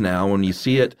as he is now. When you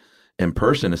see it in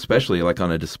person, especially like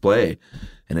on a display,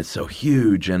 and it's so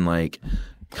huge and like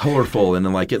colorful,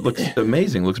 and like it looks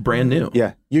amazing, looks brand new.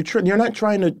 Yeah, you're not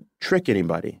trying to trick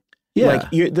anybody. Yeah, like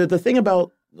the thing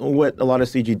about what a lot of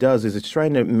CG does is it's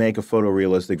trying to make a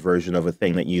photorealistic version of a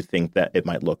thing that you think that it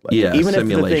might look like. Yeah, even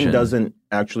simulation. If the thing doesn't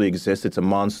actually exist, it's a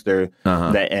monster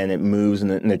and it moves,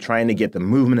 and they're trying to get the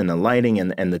movement and the lighting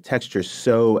and the texture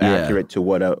so accurate to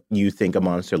what you think a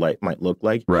monster might look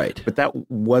like. Right, but that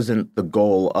wasn't the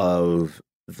goal of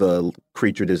the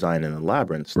creature design in the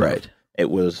Labyrinth stuff. Right, it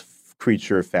was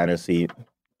creature fantasy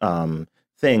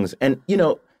things, and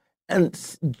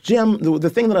Jim, the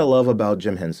thing that I love about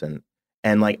Jim Henson,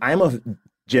 and like I'm a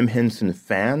Jim Henson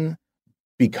fan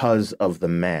because of the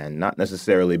man, not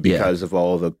necessarily because of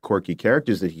all the quirky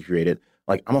characters that he created.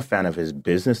 Like I'm a fan of his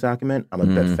business acumen.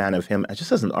 I'm a fan of him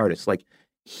just as an artist. Like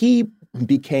he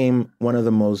became one of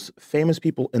the most famous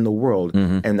people in the world,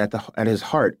 and at his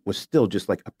heart was still just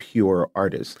like a pure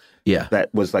artist. Yeah,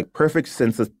 that was like perfect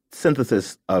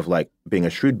synthesis of like being a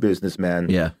shrewd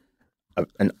businessman,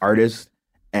 an artist,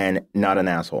 and not an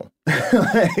asshole.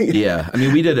 Yeah, I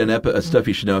mean, we did a Stuff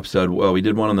You Should Know episode. Well, we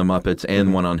did one on the Muppets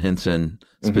and one on Henson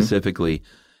specifically,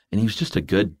 and he was just a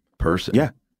good person. Yeah,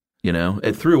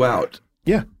 and throughout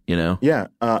Yeah. You know? Yeah.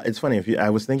 It's funny. I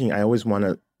was thinking, I always want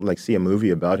to like see a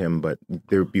movie about him, but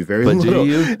there would be very but little.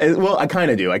 Do you? Well, I kind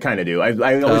of do. I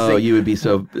always think, you would be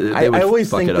so. I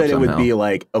always think that it would be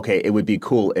like, okay, it would be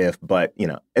cool if, but you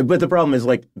know, but the problem is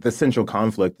like the central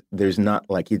conflict. There's not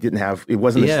like he didn't have. It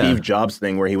wasn't a Steve Jobs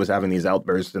thing where he was having these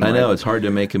outbursts. And I know it's hard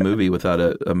to make a movie without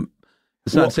a.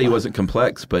 It's not to say he wasn't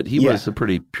complex, but he was a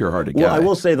pretty pure-hearted guy. Well, I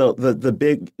will say though, the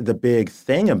big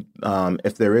thing,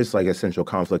 if there is like a central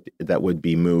conflict that would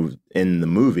be moved in the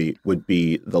movie, would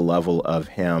be the level of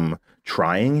him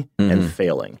trying and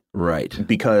failing. Right.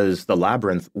 Because The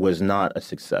Labyrinth was not a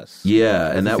success.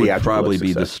 Yeah, and that would probably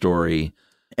be the story.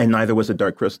 And neither was The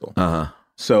Dark Crystal.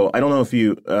 So I don't know if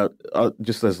you,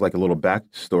 just as like a little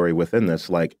backstory within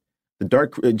this, like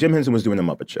Jim Henson was doing The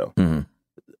Muppet Show.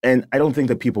 And I don't think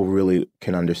that people really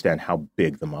can understand how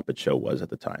big The Muppet Show was at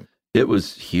the time. It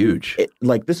was huge.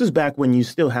 Like, this is back when you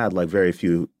still had, like, very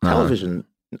few television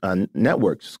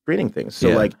networks screening things. So,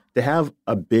 like, to have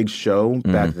a big show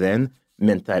back then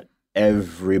meant that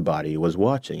everybody was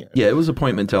watching it. Yeah, it was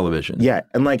appointment television. Yeah,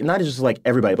 and, like, not just, like,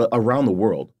 everybody, but around the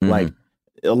world. Like,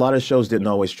 a lot of shows didn't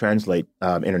always translate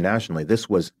internationally. This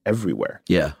was everywhere.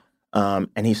 Yeah.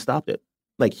 And he stopped it.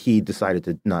 Like, he decided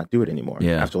to not do it anymore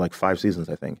after like 5 seasons,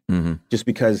 I think, just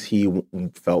because he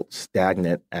felt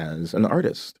stagnant as an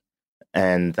artist.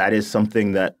 And that is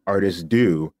something that artists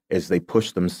do, is they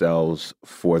push themselves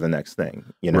for the next thing,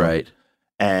 you know? Right.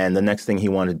 And the next thing he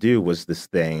wanted to do was this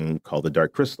thing called The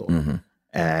Dark Crystal.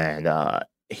 And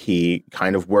he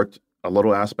kind of worked a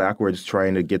little ass backwards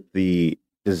trying to get the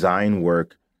design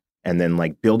work, and then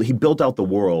like he built out the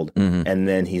world, and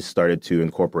then he started to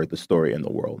incorporate the story in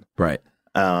the world. Right.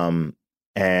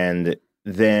 And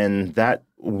then that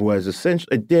was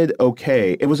essentially, it did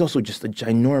okay. It was also just a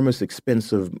ginormous,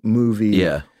 expensive movie.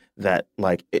 Yeah. That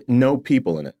like no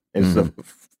people in it. It's the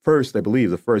first, I believe,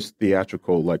 the first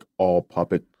theatrical like all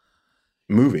puppet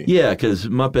movie. Yeah, because the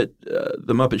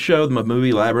Muppet Show, the Muppet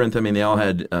movie, Labyrinth. I mean, they all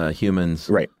had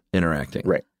humans interacting.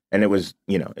 Right. And it was,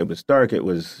 you know, it was dark. It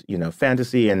was, you know,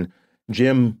 fantasy. And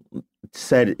Jim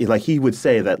said, like, he would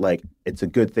say that like it's a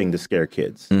good thing to scare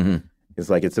kids. It's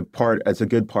like it's a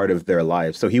good part of their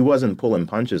lives. So he wasn't pulling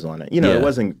punches on it. You know, it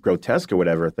wasn't grotesque or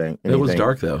whatever thing. It was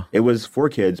dark though. It was for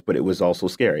kids, but it was also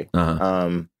scary.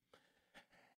 And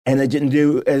it didn't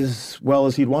do as well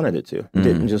as he'd wanted it to. It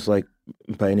didn't just like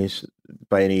by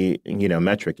any you know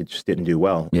metric. It just didn't do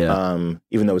well. Yeah.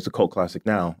 Even though it's a cult classic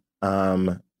now.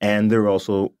 And they're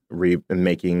also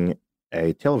making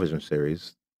a television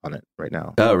series on it right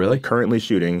now. Oh, really? Currently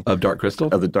shooting of Dark Crystal.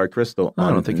 Of the Dark Crystal. I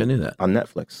don't think I knew that. On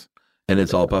Netflix. And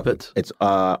it's all puppets? It's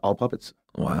all puppets.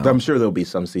 Wow. I'm sure there'll be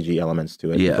some CG elements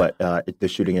to it. Yeah. But they're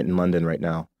shooting it in London right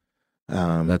now.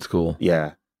 That's cool.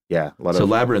 Yeah. Yeah. So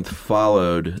Labyrinth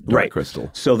followed Dark Crystal.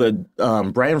 So the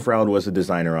Brian Froud was a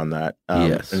designer on that.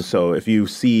 Yes. And so if you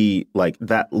see like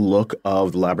that look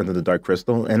of the Labyrinth of the Dark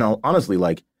Crystal, and honestly,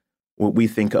 like what we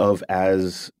think of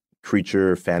as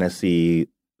creature fantasy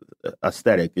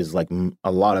aesthetic is like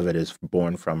a lot of it is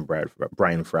born from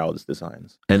Brian Froud's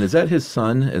designs. And is that his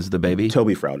son as the baby?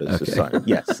 Toby Froud is his son.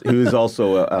 Yes, he was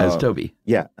also as Toby.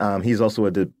 Yeah, he's also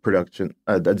a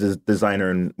designer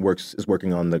and is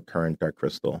working on the current Dark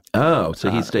Crystal. Oh,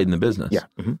 so he stayed in the business. Yeah,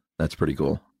 that's pretty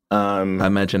cool. I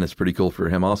imagine it's pretty cool for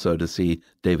him also to see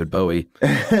David Bowie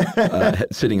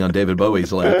sitting on David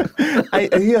Bowie's lap.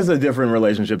 He has a different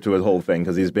relationship to his whole thing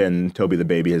because he's been Toby the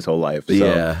Baby his whole life. So,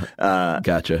 yeah,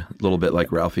 gotcha. A little bit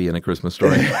like Ralphie in A Christmas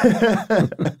Story.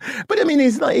 But I mean,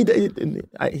 he's not.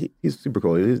 He's super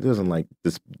cool. He doesn't like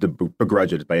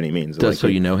begrudge it by any means. So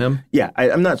you know him? Yeah,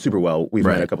 I'm not super well. We've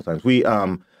met a couple times.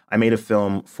 I made a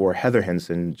film for Heather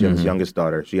Henson, Jim's youngest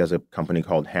daughter. She has a company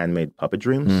called Handmade Puppet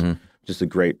Dreams. Just a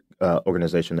great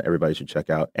organization that everybody should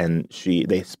check out. And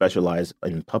they specialize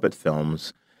in puppet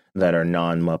films that are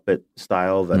non-Muppet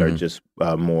style, that are just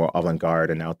more avant-garde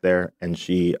and out there. And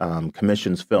she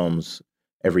commissions films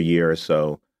every year or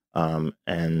so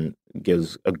and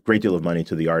gives a great deal of money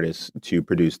to the artists to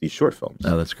produce these short films.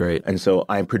 Oh, that's great. And so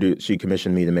she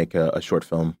commissioned me to make a short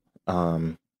film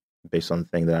based on the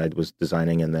thing that I was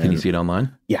designing. And then, can you see it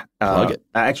online? Yeah. Plug it.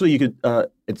 Actually, you could.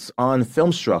 It's on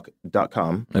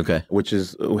filmstruck.com. Okay. Which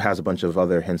has a bunch of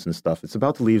other hints and stuff. It's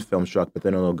about to leave Filmstruck, but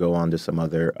then it'll go on to some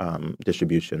other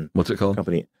distribution. What's it called?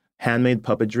 Company. Handmade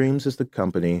Puppet Dreams is the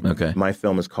company. Okay. My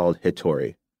film is called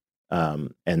Hitori.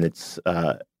 And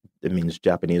it means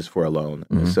Japanese for alone.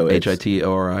 So it's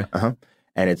Hitori.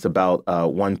 And it's about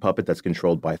one puppet that's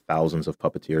controlled by thousands of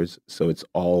puppeteers. So it's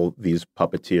all these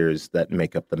puppeteers that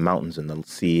make up the mountains and the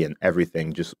sea and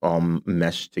everything, just all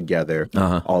meshed together.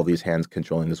 All these hands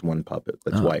controlling this one puppet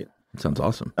that's white. That sounds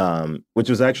awesome. Which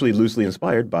was actually loosely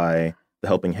inspired by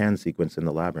helping hand sequence in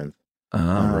the Labyrinth.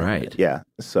 Right. Yeah.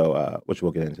 So, which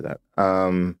we'll get into that.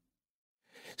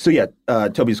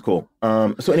 Toby's cool.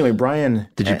 So anyway, Brian.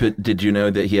 Did you know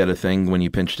that he had a thing when you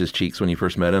pinched his cheeks when you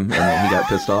first met him, and then he got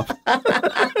pissed off?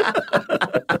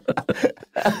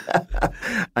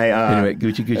 Anyway,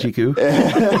 Gucci Goo.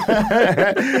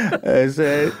 I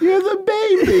said, "You're the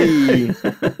baby."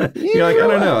 You're like, I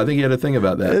don't know. I think he had a thing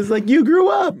about that. It's like, you grew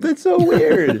up. That's so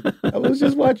weird. I was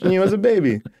just watching you as a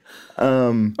baby.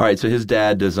 All right. So his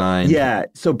dad designed. Yeah.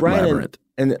 So Brian Labyrinth.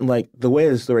 and like the way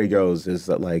the story goes is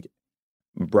that like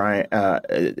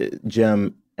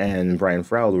Jim and Brian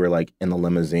Froud were like in the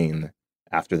limousine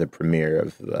after the premiere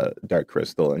of the Dark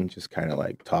Crystal and just kind of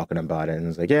like talking about it. And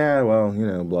it's like, yeah, well,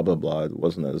 blah, blah, blah. It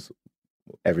wasn't as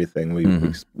everything we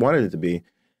wanted it to be.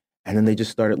 And then they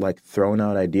just started like throwing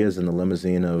out ideas in the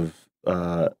limousine of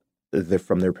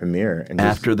from their premiere. And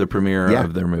after the premiere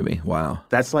of their movie. Wow.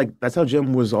 That's how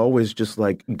Jim was always just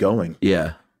like going.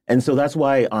 Yeah. And so that's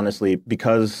why, honestly,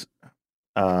 because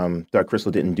Dark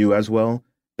Crystal didn't do as well,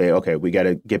 we got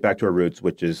to get back to our roots,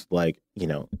 which is like,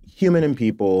 human and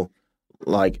people,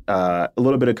 like a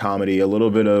little bit of comedy, a little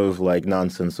bit of like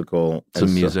nonsensical.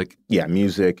 Some music. Yeah,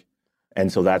 music.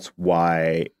 And so that's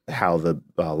how the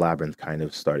Labyrinth kind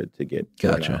of started to get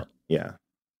Gotcha. Yeah.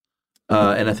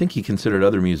 And I think he considered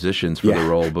other musicians for the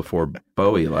role before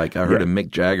Bowie. Like I heard of Mick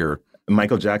Jagger.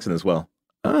 Michael Jackson as well.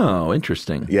 Oh,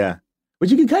 interesting. Yeah. But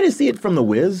you can kind of see it from The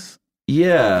Wiz.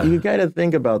 Yeah. You can kind of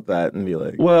think about that and be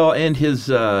like. Well, and his,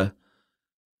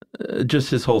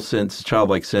 just his whole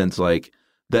childlike sense, like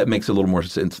that makes a little more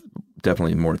sense,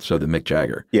 definitely more so than Mick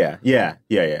Jagger. Yeah.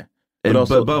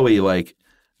 But Bowie, like,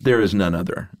 there is none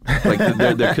other. Like,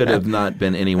 there could have not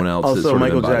been anyone else. Also, sort of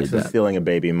Michael Jackson that. stealing a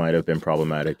baby might have been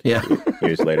problematic. Yeah.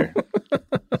 Years later.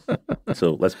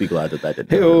 So let's be glad that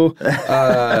didn't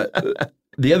happen.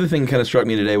 The other thing kind of struck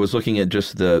me today was looking at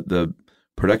just the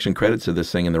production credits of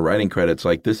this thing and the writing credits.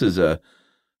 Like, this is a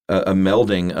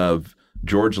melding of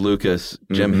George Lucas,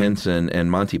 Jim Henson, and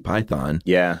Monty Python.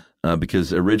 Yeah.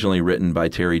 Because originally written by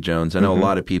Terry Jones. I know a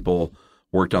lot of people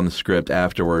worked on the script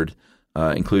afterward,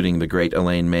 including the great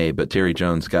Elaine May, but Terry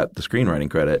Jones got the screenwriting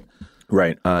credit.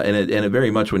 Right. And it very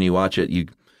much, when you watch it, you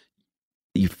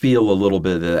feel a little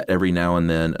bit of that every now and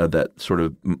then, of that sort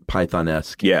of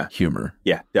Python-esque humor.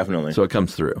 Yeah, definitely. So it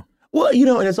comes through. Well,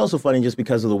 and it's also funny just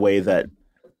because of the way that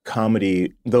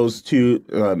comedy, those two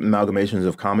amalgamations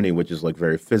of comedy, which is like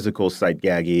very physical, sight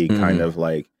gaggy, kind of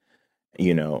like,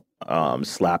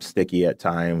 slapsticky at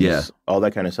times, all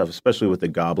that kind of stuff, especially with the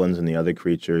goblins and the other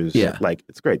creatures. Yeah. Like,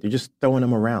 it's great. They're just throwing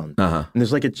them around. And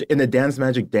there's like, in the Dance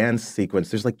Magic Dance sequence,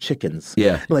 there's like chickens.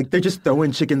 Yeah. Like, they're just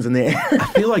throwing chickens in the air.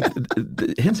 I feel like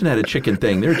Henson had a chicken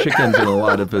thing. There are chickens in a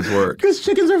lot of his work. Because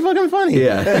chickens are fucking funny.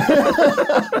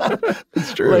 Yeah.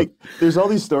 It's true. Like, there's all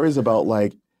these stories about,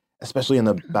 like, especially in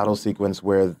the battle sequence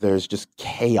where there's just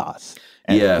chaos.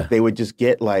 And they would just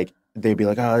get like, they'd be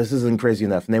like, oh, this isn't crazy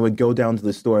enough. And they would go down to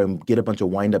the store and get a bunch of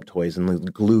wind-up toys and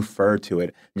like, glue fur to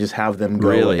it and just have them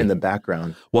go in the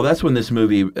background. Well, that's when this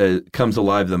movie comes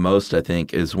alive the most, I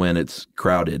think, is when it's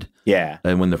crowded. Yeah.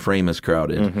 And when the frame is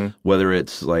crowded. Whether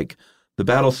it's like the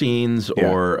battle scenes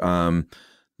or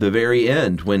the very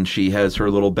end when she has her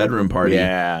little bedroom party.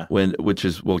 Yeah. Which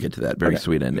is, we'll get to that, very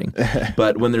sweet ending.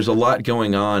 But when there's a lot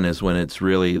going on is when it's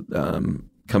really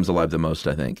comes alive the most,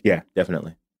 I think. Yeah,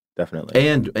 definitely. Definitely.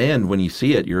 And when you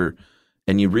see it, you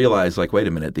realize, like, wait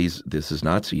a minute, this is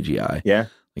not CGI. Yeah.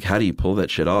 Like, how do you pull that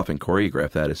shit off and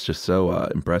choreograph that? It's just so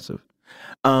impressive.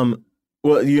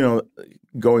 Well,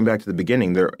 going back to the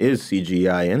beginning, there is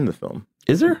CGI in the film.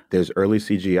 Is there? There's early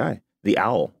CGI. The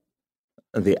owl.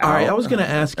 All right, I was going to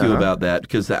ask you about that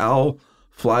because the owl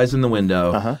flies in the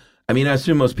window. I mean, I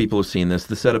assume most people have seen this.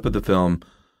 The setup of the film,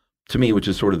 to me, which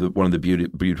is sort of one of the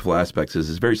beautiful aspects,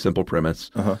 is very simple premise.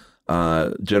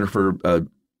 Jennifer,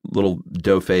 little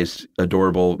dough-faced,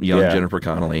 adorable young Jennifer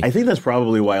Connelly. I think that's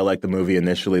probably why I liked the movie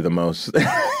initially the most.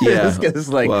 It's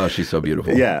like, well, she's so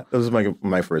beautiful. Yeah, that was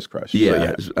my first crush.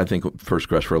 Yeah, so, I think first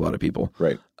crush for a lot of people.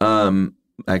 Right.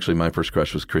 Actually, my first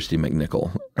crush was Christy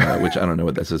McNichol, which I don't know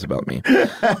what that says about me.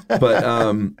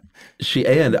 But she,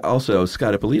 and also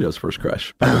Scott Ippolito's first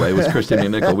crush, by the way, was Christy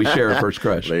McNichol. We share a first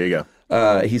crush. There you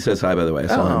go. He says hi, by the way. I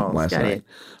saw him last night.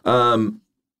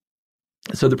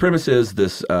 So the premise is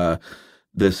this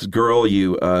girl,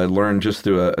 you learn just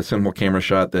through a simple camera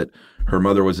shot that her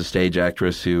mother was a stage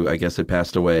actress who I guess had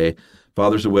passed away.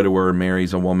 Father's a widower,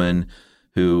 marries a woman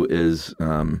who is,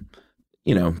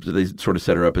 they sort of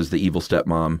set her up as the evil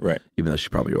stepmom. Right. Even though she's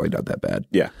probably really not that bad.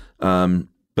 Yeah.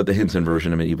 But the Henson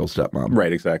version of an evil stepmom.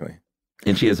 Right, exactly.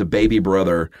 And she has a baby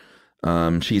brother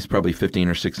She's probably 15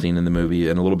 or 16 in the movie,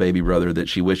 and a little baby brother that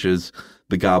she wishes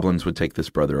the goblins would take this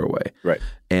brother away. Right.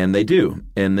 And they do.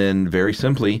 And then very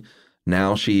simply,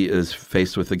 now she is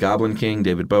faced with the Goblin King,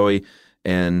 David Bowie,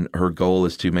 and her goal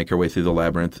is to make her way through the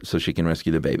labyrinth so she can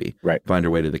rescue the baby. Right. Find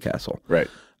her way to the castle. Right.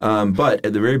 But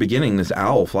at the very beginning, this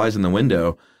owl flies in the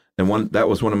window, and that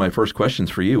was one of my first questions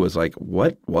for you was like,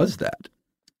 what was that?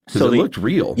 Because it looked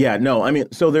real. Yeah, no, I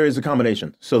mean, so there is a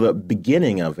combination. So the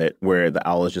beginning of it, where the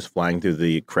owl is just flying through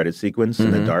the credit sequence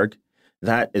in the dark,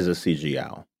 that is a CG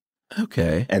owl.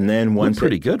 Okay. And then once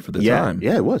pretty good for the time.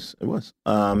 Yeah, it was.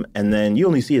 And then you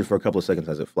only see it for a couple of seconds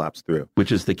as it flaps through.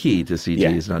 Which is the key to CG,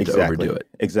 is not to overdo it.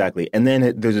 Exactly. And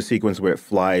then there's a sequence where it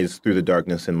flies through the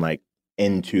darkness and like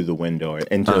into the window or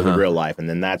into the real life, and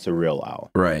then that's a real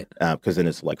owl. Right. Because then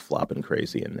it's like flopping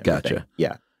crazy and everything. Gotcha.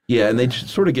 Yeah. Yeah, and they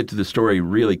sort of get to the story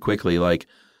really quickly. Like,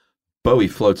 Bowie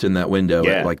floats in that window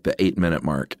at like the 8-minute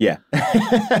mark. Yeah.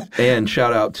 And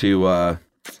shout out to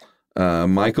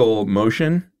Michael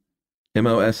Moschen,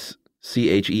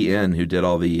 Moschen, who did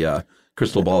all the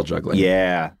crystal ball juggling.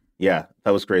 Yeah,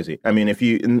 that was crazy. I mean,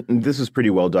 and this is pretty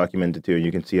well documented too.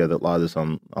 You can see a lot of this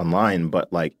online,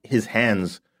 but like his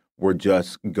hands were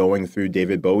just going through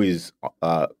David Bowie's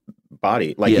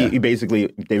body. Like he basically,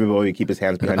 David Bowie would keep his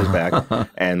hands behind his back,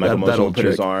 and Michael Moschen would put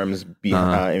his arms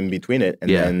in between it, and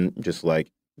then just like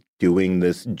doing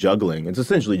this juggling. It's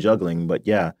essentially juggling, but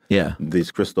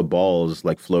these crystal balls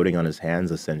like floating on his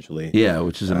hands essentially. Yeah,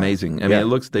 which is amazing. I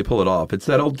mean, they pull it off. It's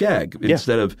that old gag.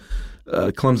 Instead of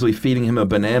clumsily feeding him a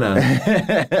banana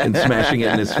and smashing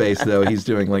it in his face, though, he's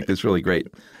doing like this really great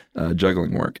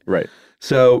juggling work. Right.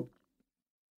 So,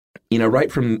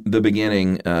 right from the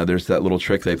beginning, there's that little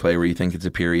trick they play where you think it's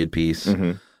a period piece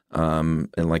in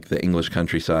like the English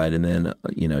countryside, and then,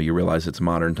 you realize it's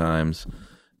modern times.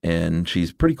 And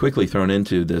she's pretty quickly thrown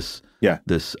into this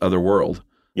other world,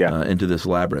 into this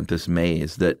labyrinth, this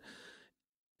maze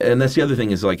and that's the other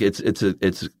thing is like it's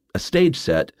a stage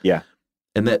set,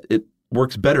 and that it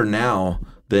works better now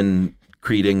than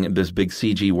creating this big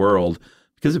CG world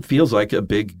because it feels like a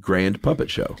big grand puppet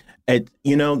show.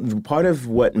 Part of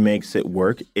what makes it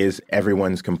work is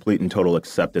everyone's complete and total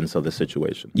acceptance of the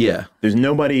situation. Yeah. There's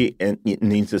nobody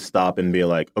needs to stop and be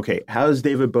like, okay, how is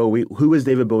David Bowie? Who is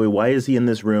David Bowie? Why is he in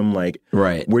this room? Like,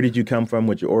 right. Where did you come from?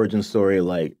 What's your origin story?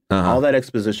 Like, all that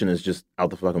exposition is just out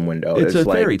the fucking window. It's a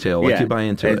fairy tale. Like, you buy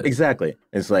into it. Exactly.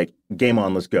 It's like, game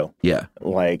on, let's go. Yeah.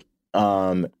 Like,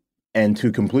 and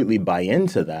to completely buy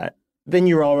into that, then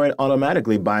you're already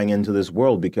automatically buying into this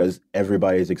world because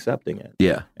everybody's accepting it.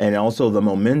 Yeah. And also the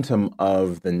momentum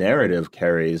of the narrative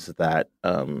carries that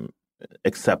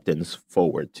acceptance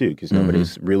forward too, because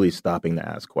nobody's really stopping to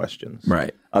ask questions.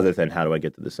 Right. Other than how do I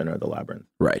get to the center of the labyrinth?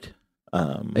 Right.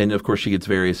 And of course she gets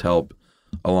various help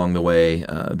along the way.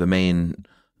 The main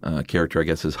character, I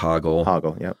guess, is Hoggle.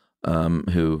 Hoggle, yep.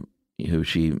 Who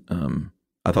she,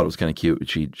 I thought it was kind of cute.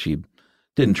 She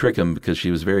didn't trick him because she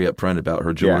was very upfront about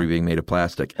her jewelry being made of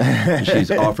plastic.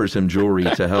 She offers him jewelry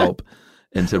to help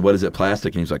and said, what is it,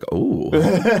 plastic? And he's like, oh.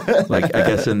 Like, I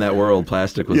guess in that world,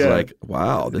 plastic was like,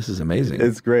 wow, this is amazing.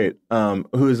 It's great.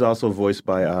 Who is also voiced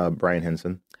by Brian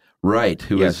Henson. Right,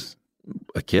 who is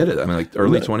a kid, I mean, like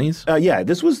early 20s? Yeah,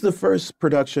 this was the first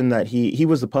production that he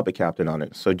was the puppet captain on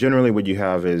it. So generally what you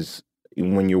have is,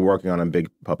 when you're working on a big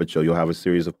puppet show, you'll have a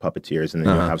series of puppeteers, and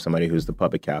then you'll have somebody who's the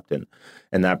puppet captain.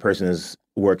 And that person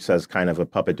works as kind of a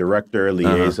puppet director,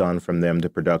 liaison from them to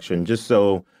production, just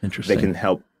so they can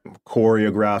help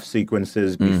choreograph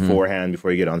sequences beforehand,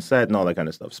 before you get on set and all that kind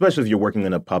of stuff. Especially if you're working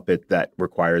in a puppet that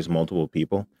requires multiple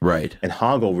people. Right. And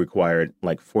Hoggle required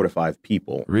like 4 to 5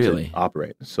 people to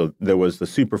operate. So there was the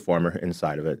soup performer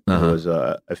inside of it. There was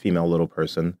a female little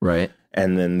person. Right.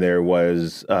 And then there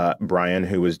was Brian,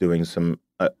 who was doing some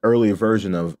early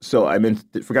version of. So I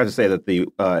forgot to say that the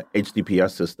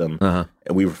HDPS system, and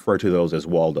we refer to those as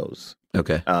Waldos.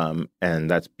 Okay.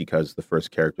 And that's because the first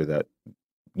character that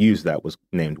used that was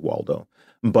named Waldo.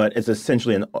 But it's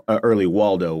essentially an early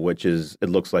Waldo, which is, it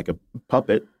looks like a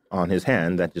puppet on his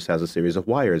hand that just has a series of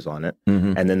wires on it.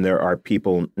 And then there are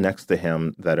people next to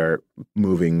him that are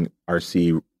moving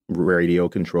RC radio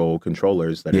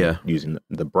controllers that are using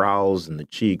the brows and the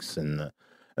cheeks and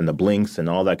the blinks and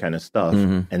all that kind of stuff.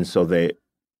 And so they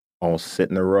all sit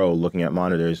in a row looking at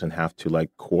monitors and have to like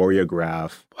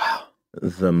choreograph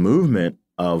the movement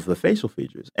of the facial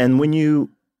features. And when you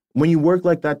work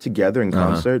like that together in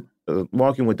concert,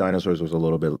 Walking with Dinosaurs was a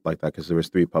little bit like that because there was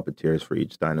 3 puppeteers for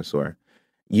each dinosaur.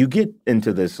 You get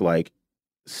into this like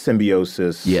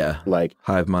symbiosis, like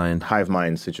hive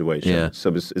mind situation. Yeah.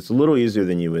 So it's a little easier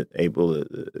than you would able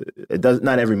to.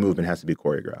 Not every movement has to be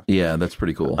choreographed. Yeah, that's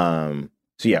pretty cool.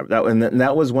 So yeah,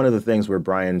 that was one of the things where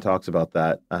Brian talks about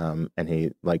that, and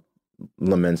he like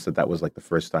laments that was like the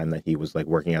first time that he was like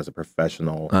working as a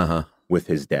professional with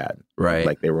his dad. Right.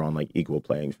 Like they were on like equal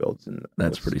playing fields, and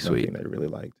that's pretty sweet. That I really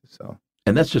liked. So.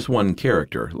 And that's just one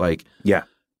character. Like, yeah,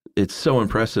 it's so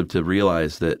impressive to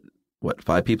realize that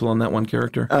 5 people on that one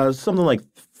character? Something like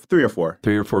 3 or 4.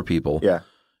 3 or 4 people. Yeah.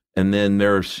 And then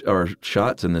there are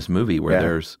shots in this movie where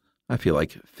there's, I feel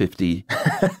like, 50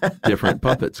 different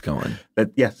puppets going.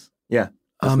 Yes. Yeah.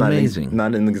 That's amazing.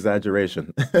 Not an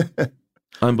exaggeration.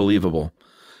 Unbelievable.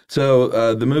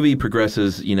 So the movie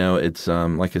progresses, it's,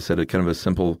 like I said, a kind of a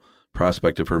simple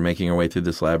prospect of her making her way through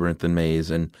this labyrinth and maze,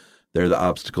 and there are the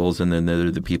obstacles, and then there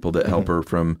are the people that help her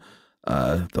from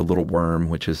the little worm,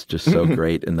 which is just so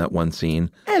great in that one scene.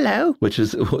 Hello. Which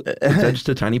is that just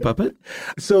a tiny puppet?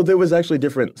 So there was actually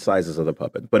different sizes of the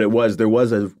puppet, but there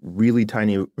was a really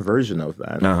tiny version of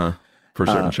that. For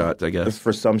certain shots, I guess.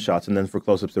 For some shots, and then for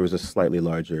close-ups, there was a slightly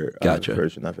larger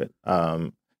version of it.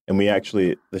 And we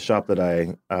actually, the shop that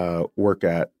I work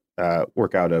out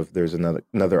of, there's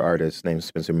another artist named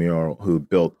Spencer Mural who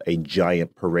built a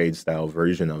giant parade-style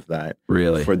version of that.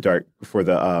 Really? For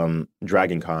the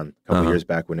Dragon Con a couple years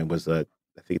back when it was I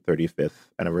think 30th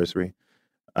anniversary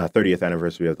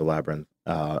of the Labyrinth.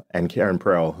 And Karen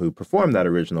Prell, who performed that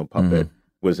original puppet,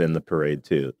 was in the parade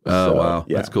too. Oh, wow.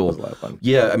 Yeah, that's cool. It was a lot of fun.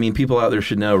 Yeah, I mean, people out there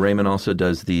should know Raymond also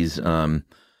does these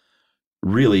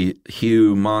really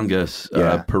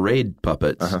humongous parade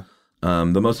puppets.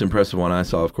 The most impressive one I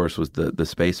saw, of course, was the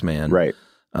Spaceman. Right.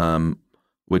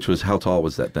 Which was, how tall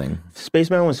was that thing?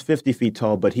 Spaceman was 50 feet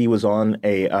tall, but he was on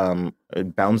a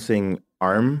bouncing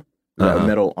arm, a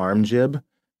metal arm jib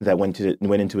that went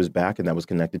into his back, and that was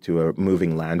connected to a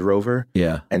moving Land Rover.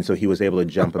 Yeah. And so he was able to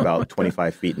jump about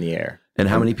 25 feet in the air. And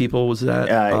how many people was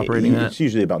that operating that? It's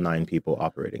usually about 9 people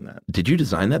operating that. Did you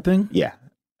design that thing? Yeah.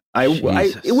 I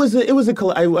shouldn't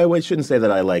say that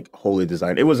I like wholly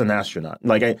designed. It was an astronaut.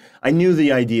 Like I knew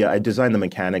the idea. I designed the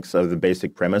mechanics of the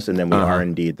basic premise, and then we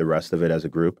R&D'd the rest of it as a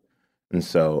group. And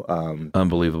so,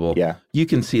 unbelievable. Yeah, you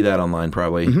can see that online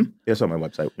probably. It's on my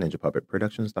website,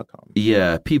 ninjapuppetproductions.com.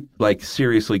 Yeah,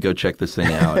 seriously, go check this thing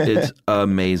out. It's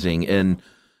amazing and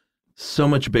so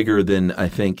much bigger than I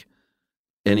think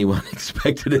anyone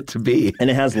expected it to be. And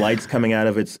it has lights coming out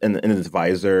of its in its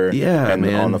visor. Yeah, and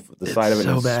man. on the side of it, so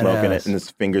and it's smoke in it, and its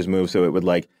fingers move, so it would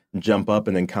like jump up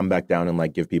and then come back down and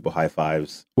like give people high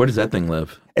fives. Where does that thing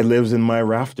live? It lives in my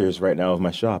rafters right now of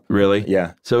my shop. Really?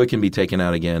 Yeah. So it can be taken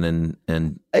out again and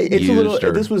it's used, a little.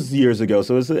 or... This was years ago,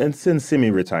 so it's in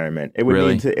semi-retirement. It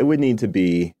would need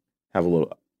to have a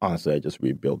little. Honestly, I just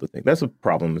rebuild the thing. That's a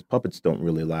problem. Puppets don't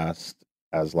really last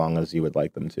as long as you would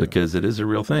like them to, because it is a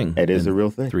real thing. It is a real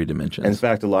thing. 3 dimensions. In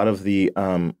fact, a lot of the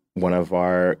one of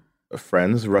our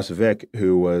friends, Russ Vick,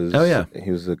 who was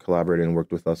he was a collaborator and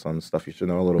worked with us on Stuff You Should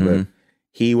Know a little bit.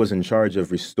 He was in charge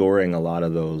of restoring a lot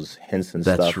of those hints and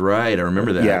stuff. That's right. I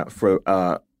remember that. Yeah, for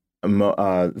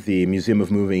the Museum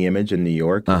of Moving Image in New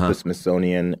York, the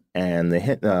Smithsonian, and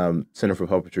the Center for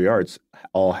Puppetry Arts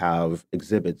all have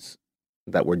exhibits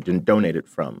that were donated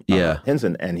from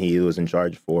Henson, and he was in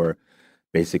charge for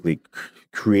basically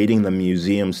creating the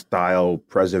museum-style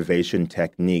preservation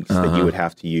techniques that you would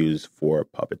have to use for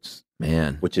puppets.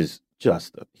 Man. Which is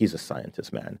he's a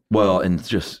scientist, man. Well, and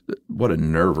just what a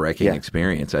nerve-wracking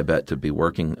experience, I bet, to be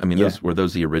working. I mean, were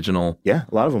those the original? Yeah,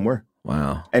 a lot of them were.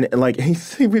 Wow. And like,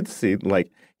 he would see,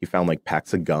 like, he found like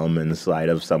packs of gum inside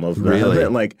of some of them. Really?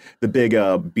 Like the big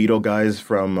beetle guys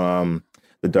from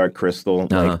the Dark Crystal,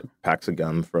 like packs of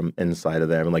gum from inside of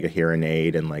them, and like a hearing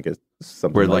aid and like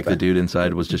something where like the dude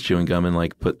inside was just chewing gum and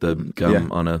like put the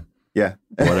gum on a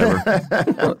whatever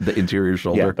the interior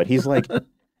shoulder. Yeah, but he's like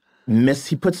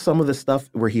he puts some of the stuff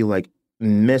where he like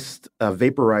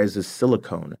vaporizes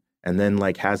silicone and then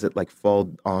like has it like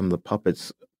fall on the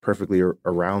puppets perfectly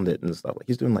around it and stuff. Like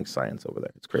he's doing like science over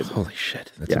there. It's crazy. Holy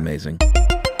shit, that's amazing.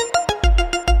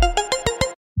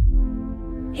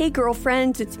 Hey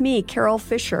girlfriends, it's me, Carol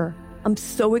Fisher. I'm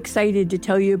so excited to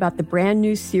tell you about the brand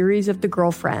new series of The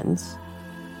Girlfriends.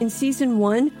 In season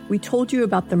 1, we told you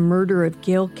about the murder of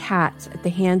Gail Katz at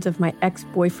the hands of my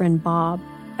ex-boyfriend Bob.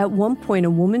 At one point, a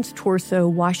woman's torso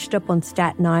washed up on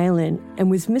Staten Island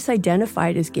and was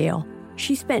misidentified as Gail.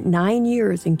 She spent 9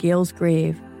 years in Gail's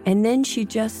grave, and then she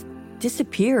just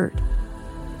disappeared.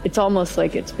 It's almost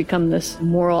like it's become this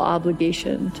moral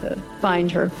obligation to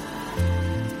find her.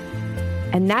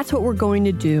 And that's what we're going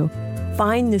to do.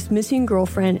 Find this missing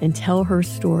girlfriend and tell her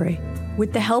story.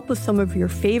 With the help of some of your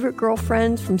favorite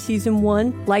girlfriends from season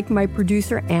 1, like my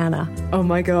producer, Anna. Oh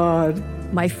my God.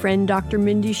 My friend, Dr.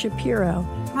 Mindy Shapiro.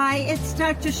 Hi, it's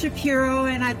Dr. Shapiro,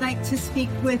 and I'd like to speak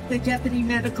with the Deputy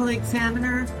Medical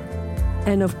Examiner.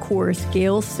 And of course,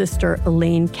 Gail's sister,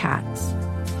 Elaine Katz.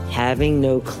 Having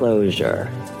no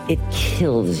closure, it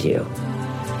kills you.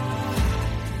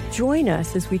 Join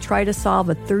us as we try to solve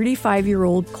a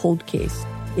 35-year-old cold case.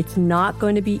 It's not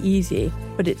going to be easy,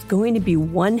 but it's going to be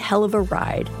one hell of a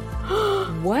ride.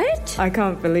 What? I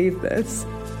can't believe this.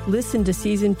 Listen to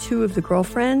Season 2 of The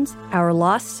Girlfriends, Our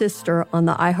Lost Sister on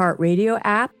the iHeartRadio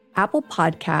app, Apple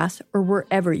Podcasts, or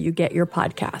wherever you get your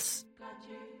podcasts.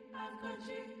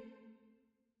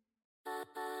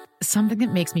 Something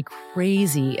that makes me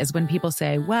crazy is when people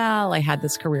say, well, I had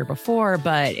this career before,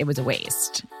 but it was a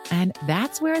waste. And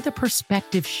that's where the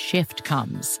perspective shift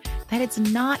comes, that it's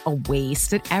not a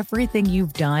waste, that everything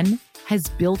you've done has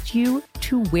built you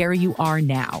to where you are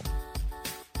now.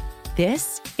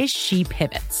 This is She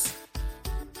Pivots,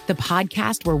 the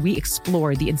podcast where we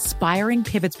explore the inspiring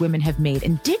pivots women have made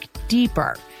and dig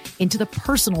deeper into the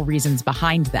personal reasons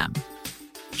behind them.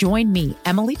 Join me,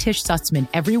 Emily Tish Sussman,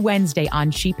 every Wednesday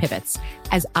on She Pivots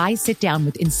as I sit down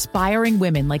with inspiring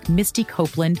women like Misty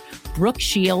Copeland, Brooke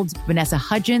Shields, Vanessa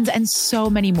Hudgens, and so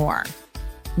many more.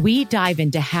 We dive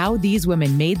into how these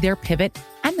women made their pivot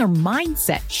and their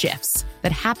mindset shifts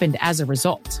that happened as a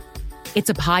result. It's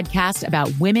a podcast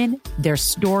about women, their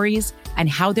stories, and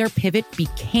how their pivot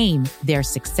became their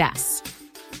success.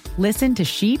 Listen to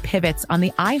She Pivots on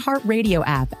the iHeartRadio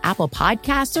app, Apple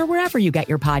Podcasts, or wherever you get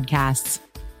your podcasts.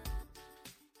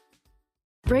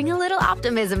 Bring a little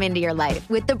optimism into your life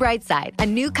with The Bright Side, a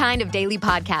new kind of daily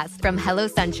podcast from Hello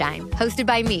Sunshine, hosted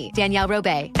by me, Danielle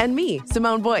Robay. And me,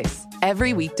 Simone Boyce.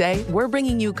 Every weekday, we're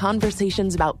bringing you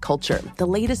conversations about culture, the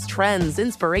latest trends,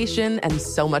 inspiration, and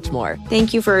so much more.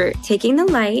 Thank you for taking the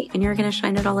light, and you're going to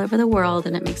shine it all over the world,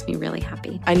 and it makes me really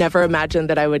happy. I never imagined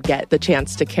that I would get the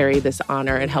chance to carry this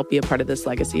honor and help be a part of this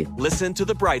legacy. Listen to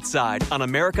The Bright Side on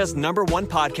America's #1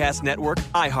 podcast network,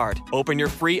 iHeart. Open your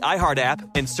free iHeart app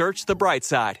and search The Bright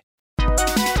Side.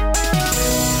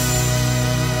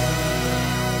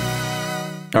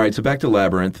 All right, so back to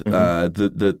Labyrinth.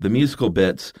 The musical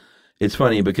bits. It's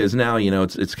funny because now, you know,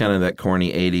 it's kind of that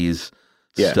corny 80s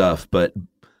stuff, but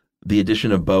the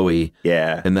addition of Bowie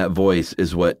and that voice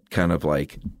is what kind of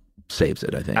like saves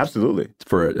it, I think. Absolutely.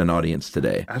 For an audience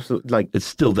today. Absolutely. Like, it's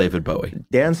still David Bowie.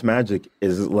 Dance Magic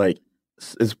is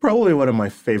probably one of my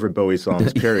favorite Bowie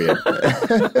songs, period.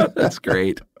 That's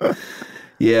great.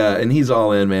 Yeah, and he's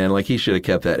all in, man. Like, he should have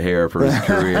kept that hair for his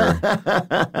career.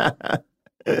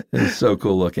 It's so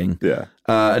cool looking. Yeah.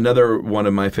 Another one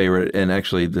of my favorite, and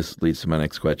actually this leads to my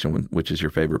next question, which is your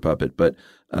favorite puppet, but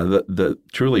the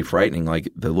truly frightening,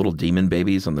 like the little demon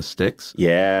babies on the sticks.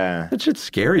 Yeah. That shit's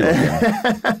scary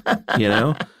looking, you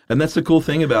know? And that's the cool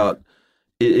thing about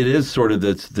it is sort of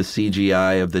the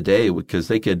CGI of the day,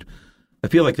 because I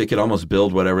feel like they could almost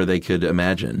build whatever they could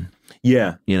imagine.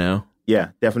 Yeah. You know? Yeah,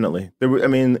 definitely. They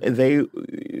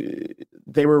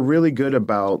were really good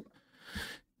about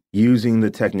using the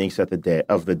techniques of the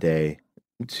day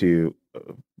to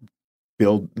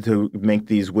make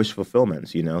these wish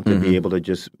fulfillments, you know, to be able to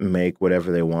just make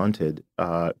whatever they wanted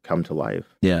come to life.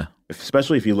 Yeah.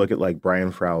 Especially if you look at like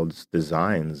Brian Froud's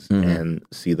designs and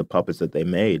see the puppets that they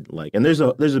made. Like, and there's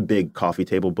a big coffee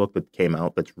table book that came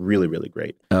out that's really, really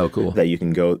great. Oh, cool. That you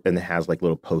can go, and it has like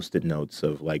little Post-it notes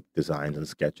of like designs and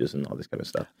sketches and all this kind of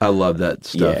stuff. I love that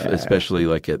stuff, especially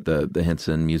like at the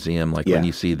Henson Museum, like when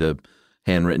you see the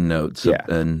handwritten notes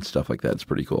and stuff like that. It's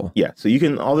pretty cool. Yeah, so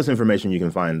all this information you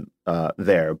can find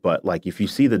there, but like if you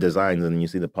see the designs and you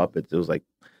see the puppets, it was like,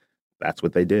 that's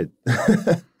what they did.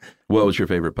 What was your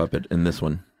favorite puppet in this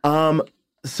one?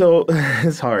 So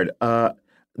it's hard.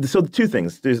 So two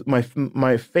things. There's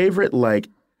my favorite like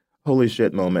holy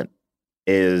shit moment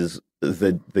is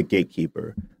the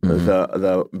gatekeeper,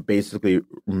 the basically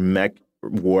mech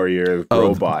warrior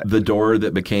robot. The door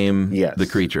that became the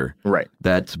creature. Right.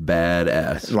 That's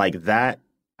badass. Like that,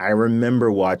 I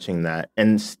remember watching that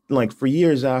and like for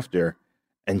years after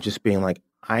and just being like,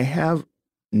 I have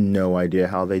no idea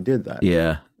how they did that.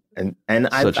 Yeah. And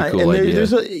such a cool idea.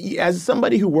 As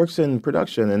somebody who works in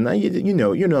production, and you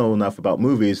know enough about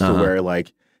movies to where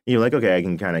like you're like, okay, I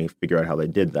can kind of figure out how they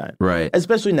did that. Right.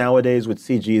 Especially nowadays with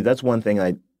CG, that's one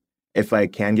thing if I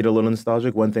can get a little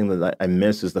nostalgic, one thing that I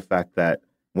miss is the fact that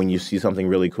when you see something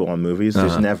really cool on movies,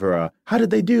 there's never a how did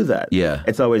they do that? Yeah.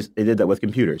 It's always they did that with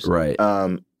computers. Right.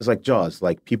 It's like Jaws.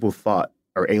 Like people thought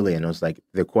or Alien. It was like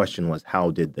the question was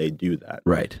how did they do that?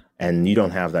 Right. And you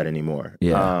don't have that anymore.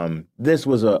 Yeah. This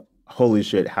was a holy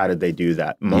shit, how did they do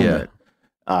that moment?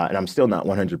 Yeah. And I'm still not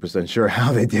 100% sure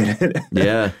how they did it.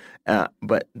 Yeah.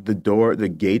 But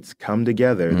the gates come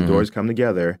together, the doors come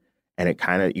together, and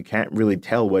you can't really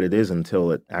tell what it is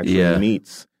until it actually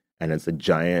meets, and it's a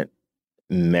giant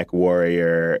mech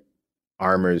warrior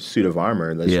suit of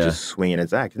armor that's just swinging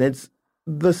its axe. And it's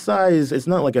the size, it's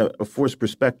not like a forced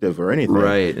perspective or anything.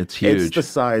 Right, it's huge. It's the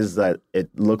size that it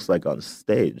looks like on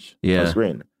stage, on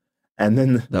screen. And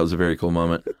then that was a very cool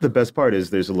moment. The best part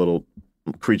is there's a little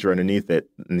creature underneath it,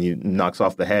 and he knocks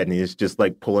off the head, and he's just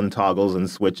like pulling toggles and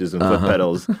switches and foot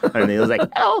pedals. And he was like,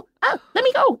 oh, let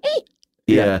me go.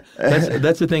 Yeah,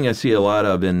 that's the thing I see a lot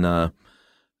of in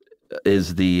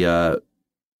is the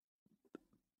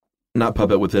not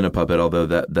puppet within a puppet, although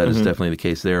that is definitely the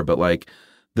case there. But like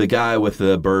the guy with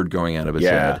the bird going out of his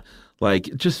head,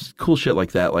 like just cool shit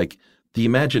like that. Like the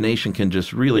imagination can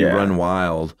just really run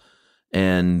wild,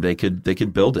 and they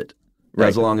could build it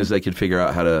as long as they could figure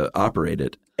out how to operate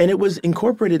it. And it was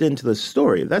incorporated into the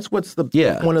story. That's what's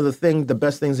one of the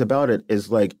best things about it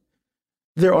is like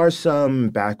there are some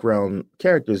background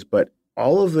characters, but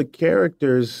all of the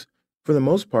characters, for the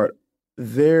most part,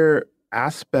 their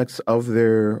aspects of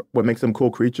what makes them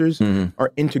cool creatures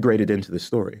are integrated into the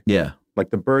story. Yeah. Like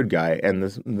the bird guy and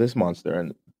this monster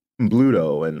and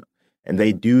Bluto, and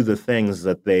they do the things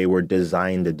that they were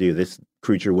designed to do. This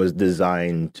creature was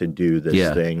designed to do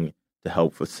this thing to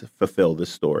help fulfill the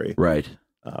story. Right.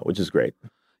 Which is great.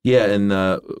 Yeah, and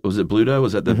was it Bluto?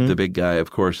 Was that the big guy?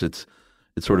 Of course, it's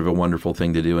sort of a wonderful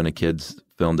thing to do in a kid's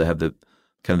film to have the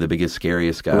kind of the biggest,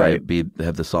 scariest guy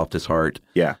have the softest heart,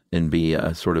 and be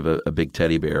sort of a big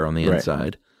teddy bear on the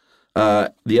inside.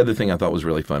 The other thing I thought was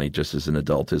really funny, just as an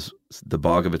adult, is the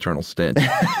Bog of Eternal Stench,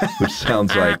 which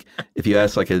sounds like if you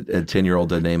ask like a 10-year-old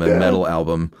to name a metal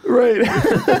album, right?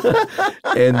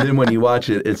 And then when you watch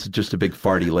it, it's just a big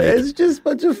farty lake. It's just a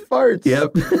bunch of farts.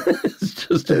 Yep, it's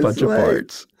just a bunch of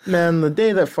farts. Man, the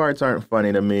day that farts aren't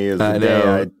funny to me is the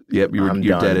day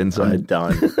you're dead inside. I'm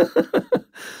done.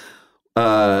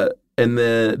 And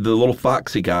the little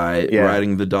foxy guy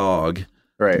riding the dog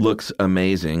looks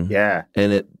amazing. Yeah,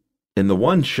 and in the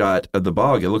one shot of the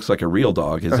bog, it looks like a real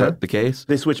dog. Is that the case?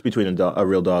 They switch between a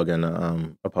real dog and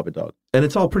a puppet dog, and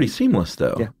it's all pretty seamless,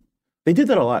 though. Yeah, they did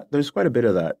that a lot. There's quite a bit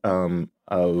of that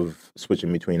of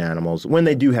switching between animals when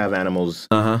they do have animals.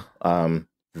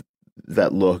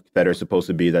 That are supposed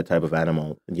to be that type of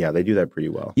animal. Yeah, they do that pretty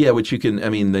well. Yeah, which you can. I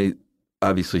mean, they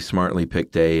obviously smartly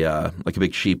picked a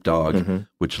big sheepdog,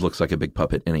 which looks like a big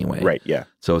puppet anyway. Right. Yeah.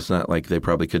 So it's not like they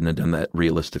probably couldn't have done that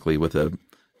realistically with a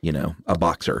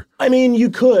boxer. I mean, you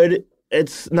could.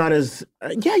 It's not as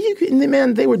you can.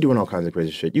 Man, they were doing all kinds of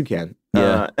crazy shit. You can.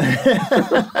 Yeah.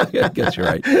 I guess you're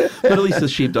right. But at least the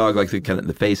sheepdog, like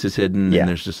the face is hidden, and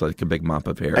there's just like a big mop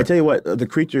of hair. I tell you what, the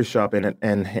creature shop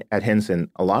and at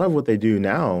Henson, a lot of what they do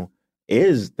now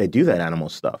is they do that animal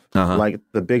stuff. Like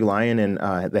the big lion in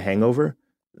The Hangover.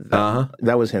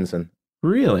 That was Henson.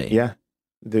 Really? Yeah.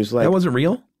 There's like that wasn't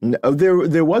real. No,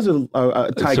 there was a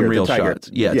tiger. Some real tiger.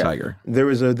 shots. Yeah, tiger. There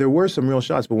were some real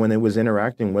shots, but when it was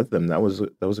interacting with them, that was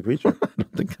a creature. I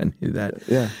don't think I knew that.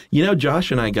 Yeah. Josh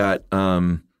and I got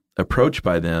approached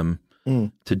by them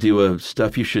to do a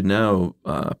Stuff You Should Know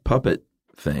puppet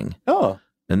thing. Oh.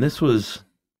 And this was,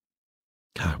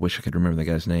 God, I wish I could remember the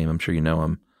guy's name. I'm sure you know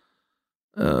him.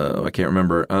 I can't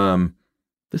remember.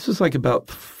 This was like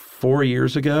about 4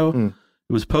 years ago.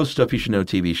 It was post Stuff You Should Know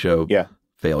TV show. Yeah.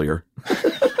 Failure.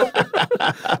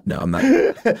 No, I'm not.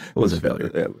 It was a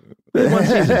failure. One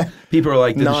season. People are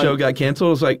like, did the show got canceled?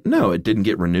 I was like, no, it didn't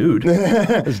get renewed.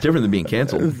 It's different than being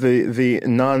canceled. The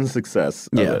non-success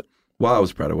of it. Well, I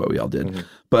was proud of what we all did.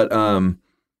 But, I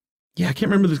can't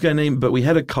remember this guy's name, but we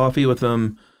had a coffee with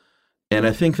him, and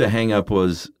I think the hang-up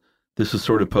was this was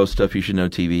sort of post Stuff You Should Know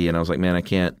TV, and I was like, man, I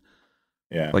can't.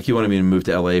 Yeah. Like, he wanted me to move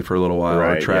to L.A. for a little while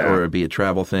or be a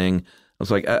travel thing. I was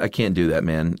like, I can't do that,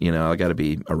 man. I got to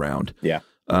be around. Yeah.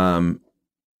 And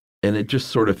it just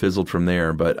sort of fizzled from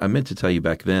there. But I meant to tell you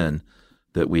back then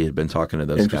that we had been talking to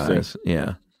those guys.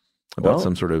 Yeah. About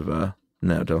some sort of,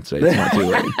 no, don't say it. It's not too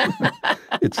late.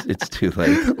 It's too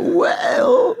late.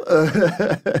 Well.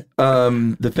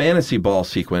 The fantasy ball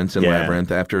sequence in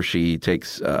Labyrinth after she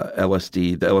takes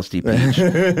LSD, the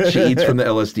LSD peach. She eats from the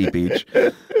LSD peach.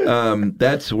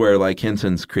 That's where like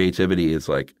Henson's creativity is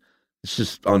like, it's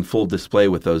just on full display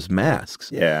with those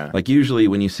masks. Yeah. Like usually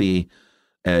when you see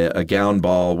a gown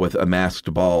ball with a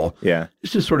masked ball,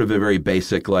 it's just sort of a very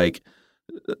basic, like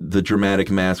the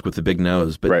dramatic mask with the big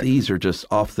nose. But these are just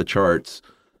off the charts,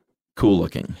 cool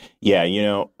looking. Yeah,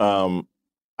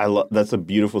 that's a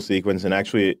beautiful sequence. And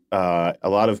actually, a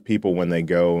lot of people when they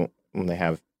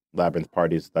have Labyrinth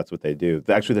parties, that's what they do.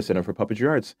 Actually, the Center for Puppetry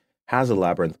Arts has a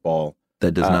Labyrinth ball.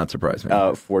 That does not surprise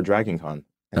me. For Dragon Con.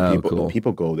 And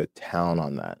people go to town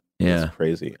on that. Yeah. It's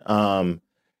crazy.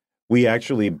 We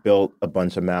actually built a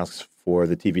bunch of masks for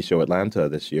the TV show Atlanta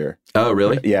this year. Oh,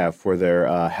 really? Yeah, for their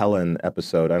Helen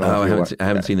episode. I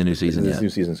haven't seen the new season yet. This new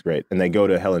season's great. And they go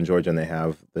to Helen, Georgia, and they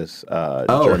have this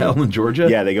Helen, Georgia?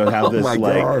 Yeah, they go have this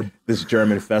this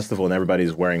German festival, and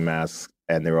everybody's wearing masks,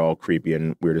 and they're all creepy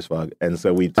and weird as fuck. And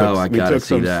so we took I gotta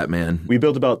see that, man. We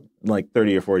built about like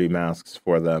 30 or 40 masks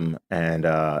for them, and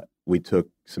we took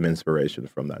some inspiration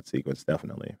from that sequence,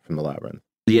 definitely, from The Labyrinth.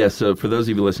 Yeah, so for those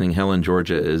of you listening, Helen,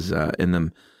 Georgia is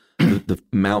in the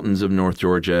mountains of North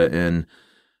Georgia, and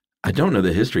I don't know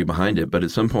the history behind it, but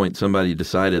at some point somebody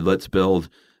decided, let's build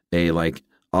a like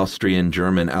Austrian,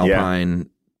 German, Alpine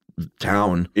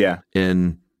town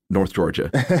in North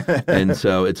Georgia. And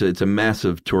so it's a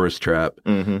massive tourist trap.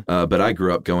 But I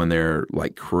grew up going there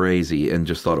like crazy and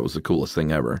just thought it was the coolest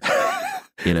thing ever.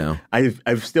 You know,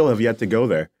 I still have yet to go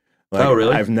there. Like, oh,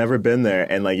 really? I've never been there.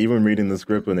 And like even reading the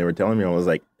script when they were telling me, I was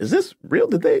like, is this real?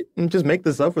 Did they just make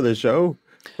this up for the show?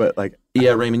 But like,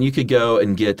 yeah, Raymond, you could go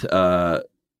and get a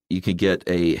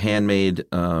handmade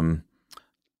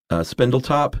spindle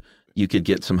top. You could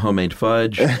get some homemade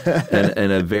fudge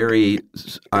and a very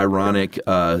ironic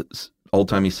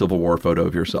old-timey Civil War photo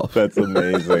of yourself. That's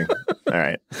amazing. All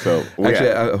right. So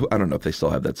actually, I don't know if they still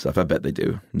have that stuff. I bet they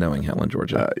do, knowing Helen,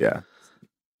 Georgia. Yeah.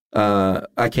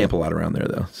 I camp a lot around there,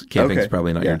 though. Camping's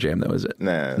probably not your jam, though, is it?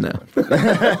 Nah. No.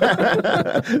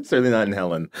 Certainly not in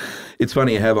Helen. It's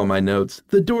funny, I have on my notes,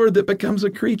 the door that becomes a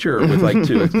creature, with like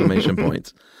 2 exclamation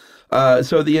points.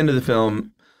 So at the end of the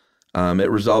film, it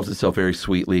resolves itself very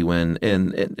sweetly when,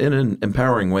 in an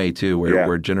empowering way, too,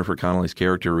 where Jennifer Connelly's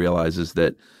character realizes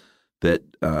that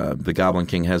the Goblin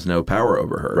King has no power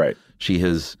over her. Right. She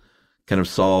has kind of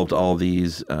solved all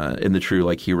these, in the true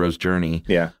like hero's journey,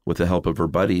 with the help of her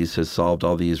buddies, has solved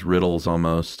all these riddles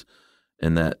almost,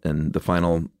 and the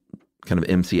final kind of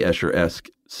MC Escher-esque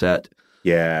set,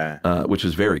 which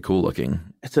is very cool looking.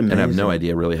 It's amazing, and I have no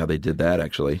idea really how they did that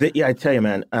actually. I tell you,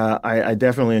 man, I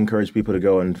definitely encourage people to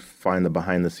go and find the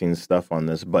behind the scenes stuff on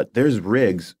this. But there's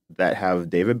rigs that have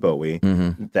David Bowie,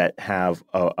 that have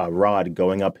a rod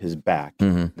going up his back,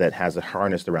 that has a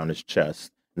harness around his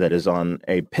chest, that is on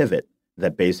a pivot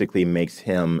that basically makes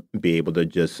him be able to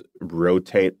just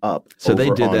rotate up. So they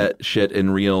did that shit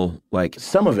in real, like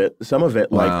some of it,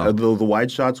 wow. Like the wide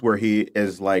shots where he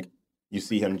is like, you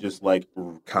see him just like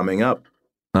coming up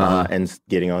and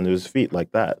getting onto his feet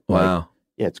like that. Wow. Like,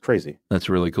 yeah, it's crazy. That's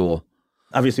really cool.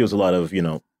 Obviously, it was a lot of,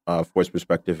 forced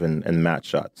perspective and matte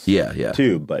shots. Yeah.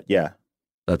 Too, but yeah.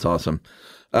 That's awesome.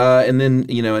 And then,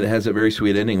 it has a very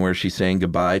sweet ending where she's saying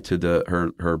goodbye to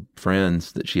her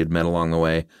friends that she had met along the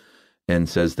way, and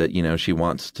says that, she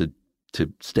wants to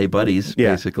stay buddies,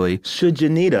 basically. Should you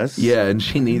need us? Yeah, and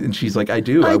she's like, I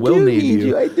do. I will need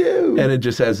you. I do. And it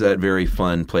just has that very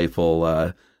fun,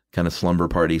 playful kind of slumber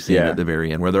party scene at the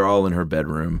very end where they're all in her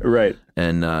bedroom. Right.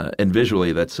 And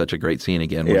visually, that's such a great scene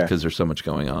again because there's so much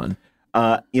going on.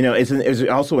 It's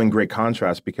also in great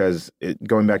contrast because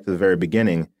going back to the very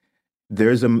beginning,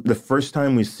 the first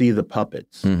time we see the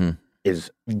puppets is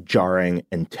jarring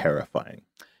and terrifying.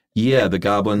 Yeah, the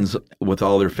goblins with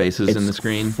all their faces in the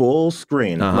screen. Full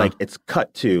screen. Like it's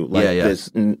cut to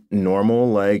this normal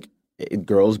like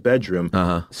girl's bedroom.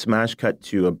 Smash cut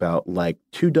to about like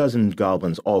 24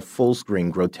 goblins, all full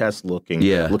screen, grotesque looking,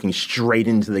 looking straight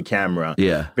into the camera.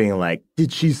 Yeah. Being like,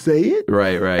 did she say it?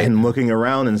 Right. And looking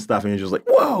around and stuff, and you're just like,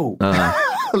 whoa.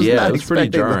 It was pretty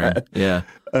jarring. That. Yeah.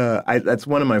 That's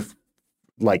one of my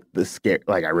the scare.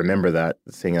 Like I remember that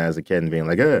seeing it as a kid and being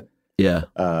like, Yeah.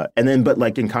 And then, but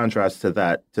like in contrast to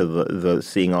that, to the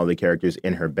seeing all the characters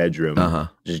in her bedroom,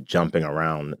 just jumping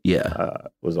around,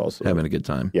 was also having a good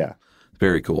time. Yeah.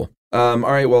 Very cool. All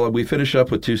right. Well, we finish up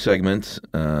with 2 segments,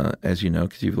 as you know,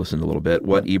 because you've listened a little bit.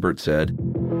 What Ebert said.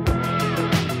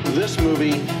 This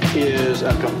movie is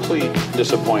a complete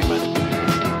disappointment.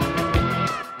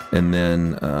 And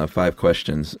then 5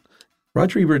 questions.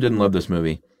 Roger Ebert didn't love this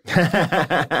movie.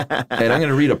 And I'm going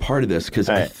to read a part of this because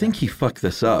I think he fucked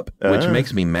this up, which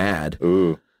makes me mad.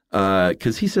 Ooh.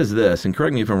 Because he says this, and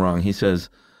correct me if I'm wrong, he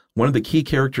says, one of the key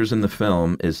characters in the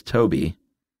film is Toby,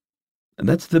 and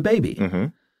that's the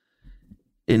baby.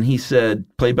 And he said,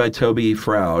 played by Toby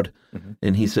Froud,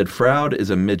 and he said, Froud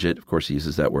is a midget, of course he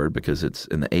uses that word because it's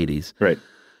in the 80s, right?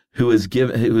 who has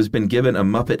been given a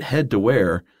Muppet head to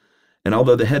wear, and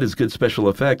although the head is good special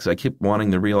effects, I keep wanting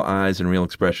the real eyes and real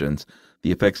expressions.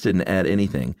 The effects didn't add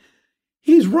anything.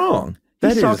 He's wrong.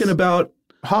 He's talking about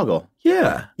Hoggle.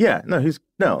 Yeah. Yeah.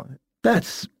 No.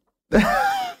 That's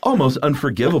almost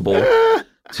unforgivable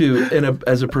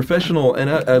as a professional. And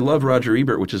I love Roger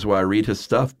Ebert, which is why I read his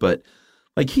stuff. But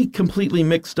like he completely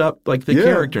mixed up like the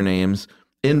character names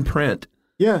in print.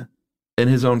 Yeah. In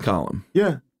his own column.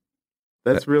 Yeah.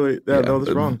 That's really, no,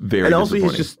 that's wrong. Very and also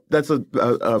that's a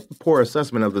poor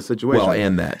assessment of the situation. Well,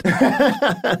 and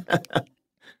that.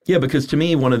 Yeah, because to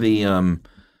me, one of the, I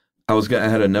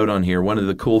had a note on here, one of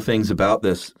the cool things about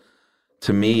this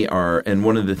to me and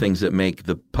one of the things that make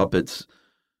the puppets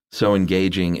so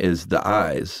engaging is the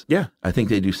eyes. Yeah. I think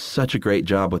they do such a great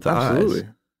job with the Absolutely. eyes.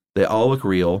 They all look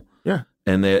real. Yeah.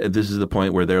 And this is the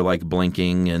point where they're like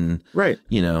blinking and, right.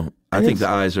 I think the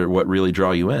eyes are what really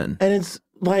draw you in. And it's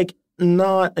like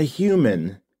not a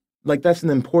human. Like that's an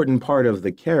important part of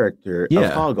the character of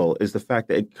Hoggle is the fact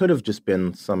that it could have just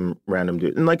been some random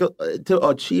dude. And like to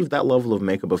achieve that level of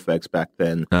makeup effects back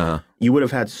then, you would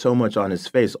have had so much on his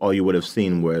face. All you would have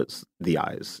seen was the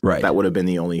eyes. Right. That would have been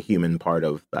the only human part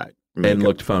of that makeup. And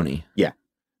looked phony. Yeah.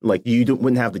 Like you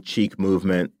wouldn't have the cheek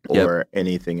movement or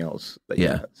anything else. That you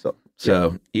had.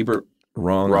 So Ebert,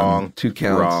 wrong. On 2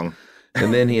 counts. Wrong.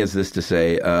 And then he has this to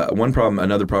say,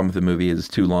 another problem with the movie is it's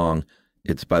too long.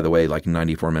 It's, by the way, like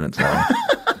 94 minutes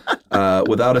long.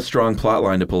 Without a strong plot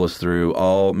line to pull us through,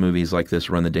 all movies like this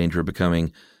run the danger of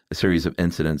becoming a series of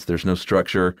incidents. There's no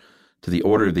structure to the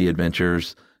order of the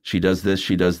adventures. She does this,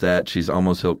 she does that. She's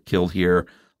almost killed here,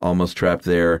 almost trapped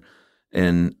there,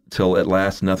 until at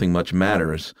last nothing much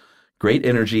matters. Great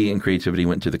energy and creativity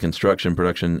went to the construction,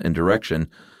 production, and direction,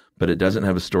 but it doesn't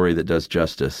have a story that does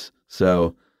justice.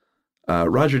 So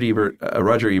Roger Ebert,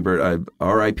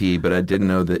 R.I.P., but I didn't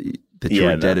know that you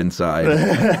were dead inside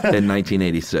in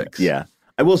 1986. Yeah.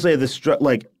 I will say this, Jim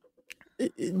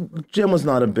was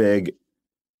not a big,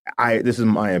 this is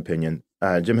my opinion,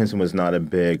 Jim Henson was not a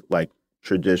big,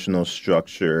 traditional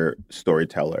structure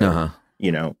storyteller.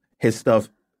 His stuff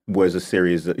was a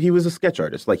series he was a sketch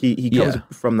artist. He comes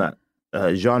from that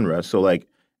genre. So, and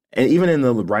even in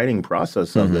the writing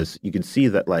process of this, you could see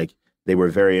that, they were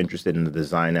very interested in the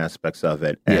design aspects of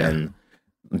it. And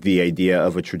the idea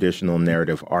of a traditional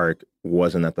narrative arc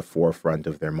wasn't at the forefront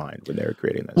of their mind when they were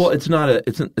creating this. Well, it's not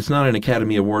an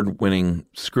Academy Award winning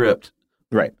script,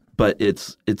 right? But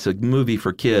it's a movie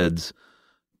for kids,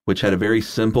 which had a very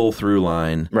simple through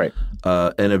line, right?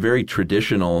 And a very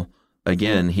traditional,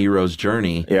 again, hero's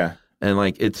journey, And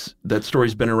that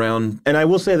story's been around, and I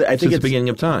will say that I think since it's the beginning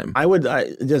of time.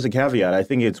 As a caveat, I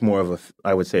think it's more of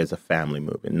I would say it's a family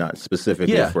movie, not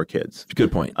specifically for kids.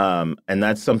 Good point. And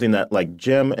that's something that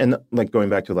Jim and going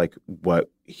back to what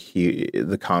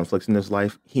the conflicts in his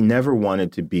life, he never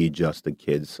wanted to be just a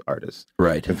kid's artist.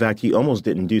 Right. In fact, he almost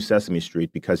didn't do Sesame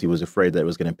Street because he was afraid that it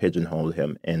was going to pigeonhole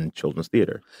him in children's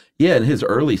theater. Yeah, and his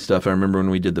early stuff, I remember when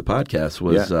we did the podcast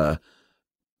was.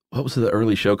 What was the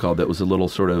early show called that was a little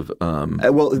sort of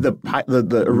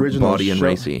the original bawdy and show,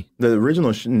 racy? The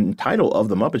original title of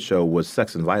the Muppet Show was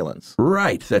Sex and Violence.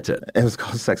 Right, that's it. It was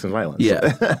called Sex and Violence.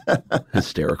 Yeah,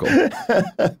 hysterical.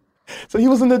 So he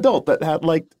was an adult that had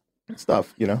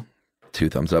stuff, 2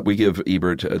 thumbs up. We give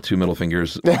Ebert 2 middle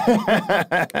fingers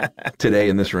today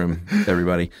in this room,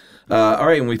 everybody. All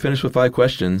right, and we finished with 5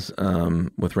 questions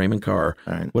with Raymond Carr.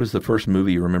 All right. What is the first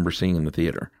movie you remember seeing in the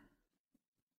theater?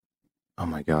 Oh,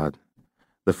 my God.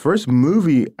 The first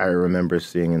movie I remember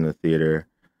seeing in the theater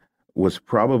was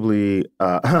probably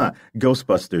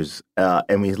Ghostbusters,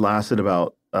 and we lasted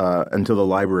about until the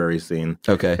library scene.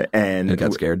 Okay. And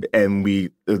got scared. And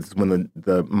it's when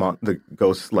the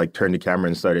ghosts turned to camera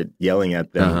and started yelling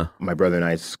at them. My brother and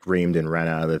I screamed and ran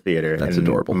out of the theater. That's and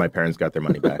adorable. My parents got their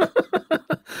money back.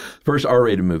 First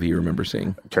R-rated movie you remember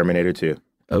seeing? Terminator 2.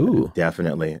 Oh.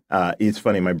 Definitely. It's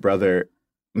funny. My brother...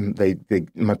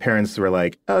 my parents were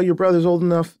like, "Oh, your brother's old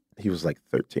enough." He was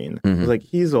 13. I was like,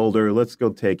 "He's older. Let's go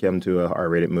take him to a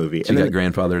R-rated movie." So you got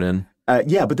grandfathered in?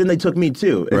 Yeah, but then they took me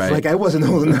too. It's right. I wasn't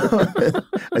old enough.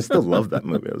 I still love that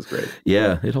movie. It was great.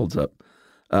 Yeah, it holds up.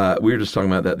 We were just talking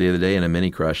about that the other day in a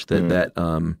mini crush. That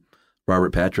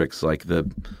Robert Patrick's the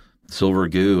silver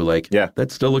goo. That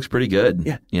still looks pretty good.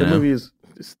 Yeah, the movie is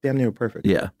damn near perfect.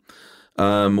 Yeah.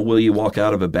 Will you walk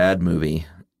out of a bad movie?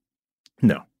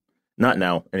 No. Not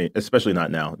now, especially not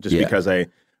now, just because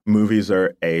movies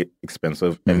are A,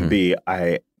 expensive, and B,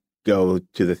 I go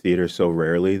to the theater so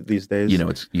rarely these days.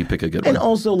 You pick a good one. And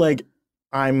also,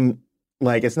 I'm,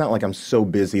 it's not like I'm so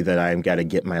busy that I've got to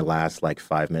get my last,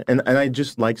 5 minutes. And I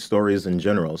just like stories in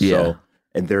general, so,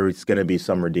 and there's going to be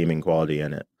some redeeming quality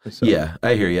in it. So. Yeah,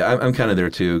 I hear you. I'm kind of there,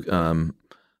 too.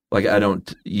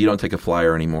 You don't take a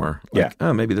flyer anymore.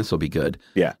 Oh, maybe this will be good.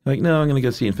 Yeah. No, I'm going to go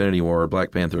see Infinity War or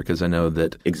Black Panther because I know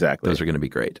that those are going to be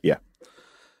great. Yeah.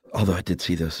 Although I did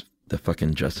see the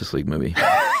fucking Justice League movie.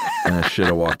 And I should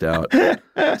have walked out.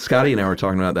 Scotty and I were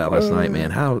talking about that last night,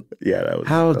 man. How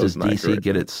does DC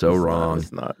get it so wrong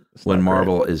when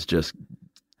Marvel is just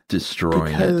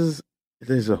destroying because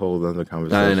There's a whole other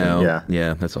conversation. I know. Yeah.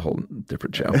 Yeah, that's a whole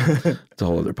different show. It's a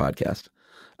whole other podcast.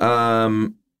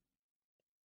 I'm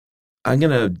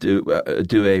going to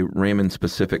do a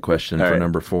Raymond-specific question for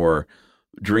number 4.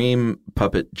 Dream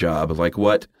puppet job. Like,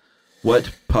 what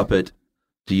puppet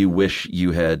do you wish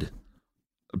you had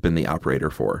been the operator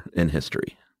for in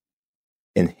history?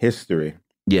 In history?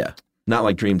 Yeah. Not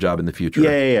like dream job in the future.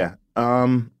 Yeah.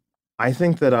 I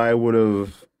think that I would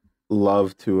have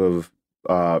loved to have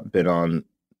been on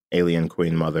Alien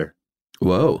Queen Mother.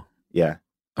 Whoa. Yeah.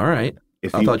 All right.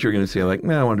 I thought you were going to say, like,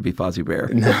 no, I want to be Fozzie Bear.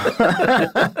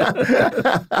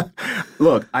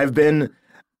 Look,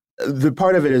 the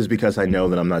part of it is because I know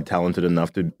that I'm not talented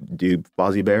enough to do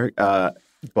Fozzie Bear.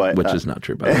 Which is not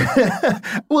true, by the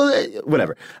way. Well,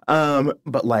 whatever.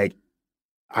 But like,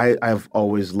 I've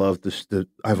always loved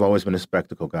I've always been a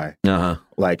spectacle guy. Uh-huh.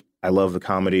 Like, I love the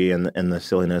comedy and the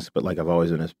silliness, but like, I've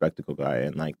always been a spectacle guy,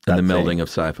 and like the melding of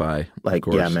sci-fi. Like,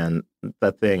 yeah, man,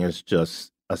 that thing is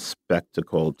just a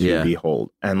spectacle to behold.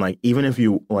 And like, even if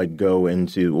you like go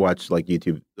into watch like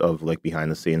YouTube of like behind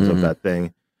the scenes of that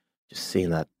thing, just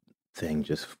seeing that thing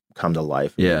just come to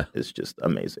life, is just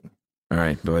amazing. All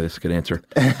right, boy, that's a good answer.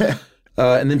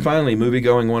 And then finally, movie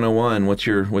going 101. What's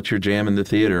your jam in the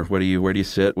theater? Where do you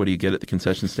sit? What do you get at the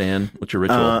concession stand? What's your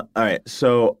ritual? All right,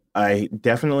 so I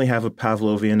definitely have a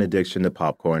Pavlovian addiction to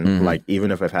popcorn. Like,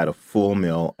 even if I've had a full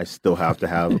meal, I still have to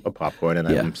have a popcorn, and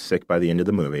I'm sick by the end of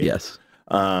the movie. Yes.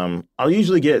 I'll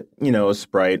usually get a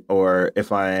Sprite, or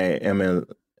if I am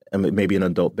maybe an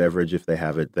adult beverage if they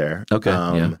have it there.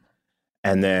 Okay.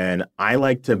 And then I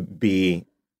like to be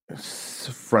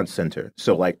front center.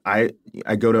 So like I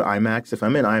go to IMAX. If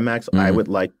I'm in IMAX, I would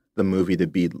like the movie to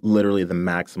be literally the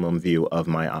maximum view of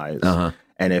my eyes. Uh-huh.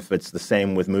 And if it's the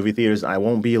same with movie theaters, I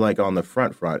won't be like on the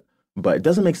front. But it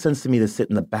doesn't make sense to me to sit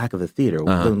in the back of the theater.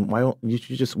 Then why don't you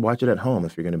should just watch it at home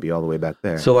if you're going to be all the way back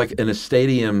there? So like in a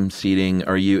stadium seating,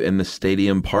 are you in the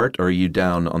stadium part, or are you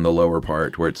down on the lower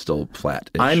part where it's still flat?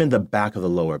 I'm in the back of the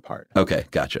lower part. Okay,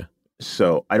 gotcha.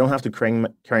 So I don't have to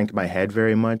crank my head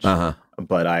very much,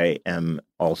 but I am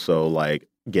also like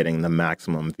getting the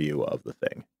maximum view of the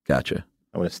thing. Gotcha.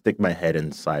 I want to stick my head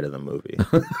inside of the movie.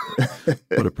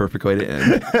 What a perfect way to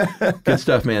end. Good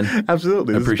stuff, man.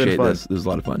 Absolutely. I appreciate this. This was a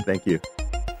lot of fun. Thank you.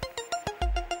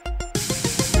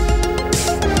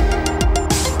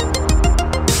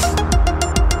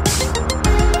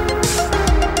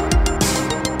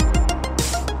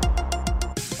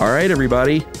 All right,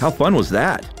 everybody. How fun was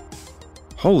that?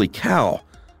 Holy cow.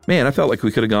 Man, I felt like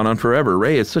we could have gone on forever.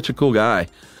 Ray is such a cool guy.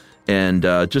 And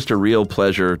just a real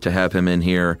pleasure to have him in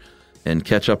here and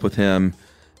catch up with him.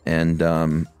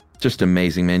 And just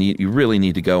amazing, man. You really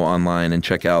need to go online and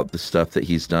check out the stuff that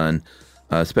he's done,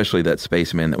 especially that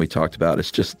Spaceman that we talked about. It's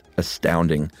just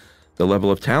astounding, the level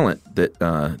of talent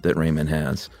that Raymond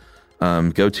has.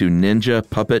 Go to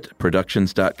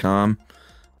ninjapuppetproductions.com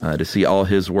to see all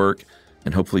his work.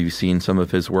 And hopefully you've seen some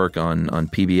of his work on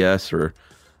PBS or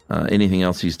anything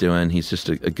else he's doing. He's just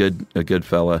a good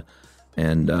fella.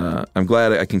 And I'm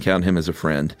glad I can count him as a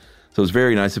friend. So it was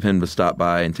very nice of him to stop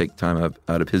by and take time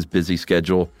out of his busy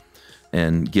schedule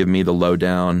and give me the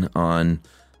lowdown on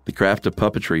the craft of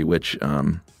puppetry, which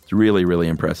is really, really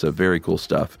impressive. Very cool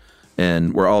stuff.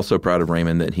 And we're also proud of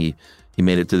Raymond that he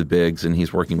made it to the bigs and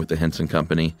he's working with the Henson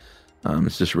Company.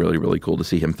 It's just really, really cool to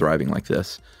see him thriving like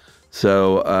this.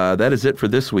 So that is it for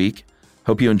this week.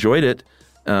 Hope you enjoyed it.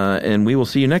 And we will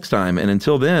see you next time. And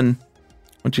until then, why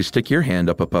don't you stick your hand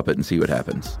up a puppet and see what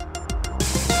happens.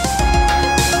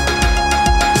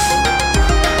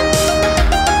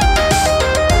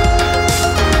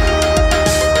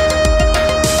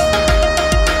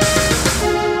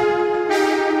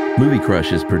 Movie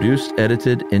Crush is produced,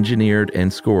 edited, engineered,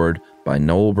 and scored by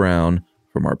Noel Brown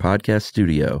from our podcast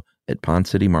studio at Pond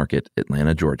City Market,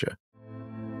 Atlanta, Georgia.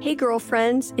 Hey,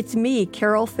 girlfriends, it's me,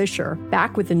 Carol Fisher,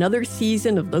 back with another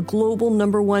season of the global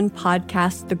 #1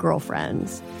 podcast, The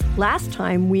Girlfriends. Last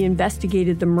time, we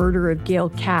investigated the murder of Gail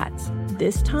Katz.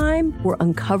 This time, we're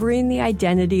uncovering the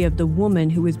identity of the woman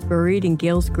who was buried in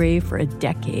Gail's grave for a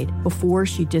decade before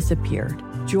she disappeared.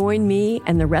 Join me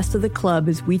and the rest of the club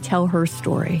as we tell her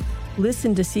story.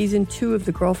 Listen to Season 2 of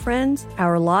The Girlfriends,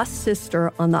 Our Lost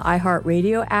Sister on the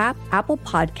iHeartRadio app, Apple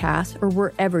Podcasts, or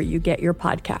wherever you get your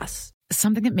podcasts.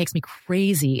 Something that makes me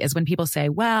crazy is when people say,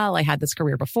 well, I had this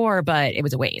career before, but it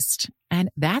was a waste. And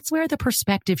that's where the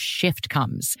perspective shift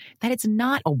comes, that it's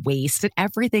not a waste, that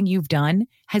everything you've done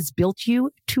has built you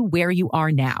to where you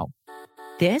are now.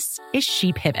 This is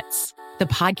She Pivots, the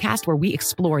podcast where we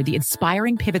explore the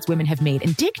inspiring pivots women have made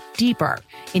and dig deeper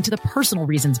into the personal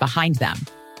reasons behind them.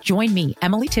 Join me,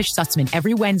 Emily Tish Sussman,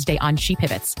 every Wednesday on She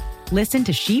Pivots. Listen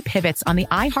to She Pivots on the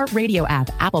iHeartRadio app,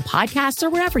 Apple Podcasts, or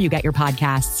wherever you get your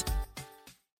podcasts.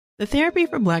 The Therapy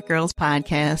for Black Girls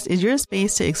podcast is your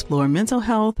space to explore mental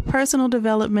health, personal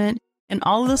development, and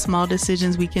all of the small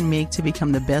decisions we can make to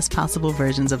become the best possible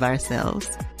versions of ourselves.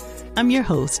 I'm your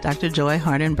host, Dr. Joy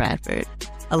Harden Bradford,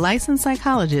 a licensed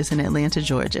psychologist in Atlanta,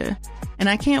 Georgia, and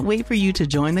I can't wait for you to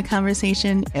join the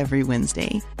conversation every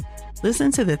Wednesday.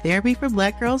 Listen to the Therapy for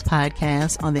Black Girls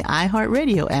podcast on the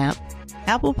iHeartRadio app,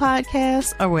 Apple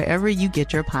Podcasts, or wherever you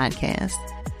get your podcasts.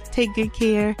 Take good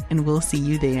care, and we'll see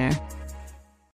you there.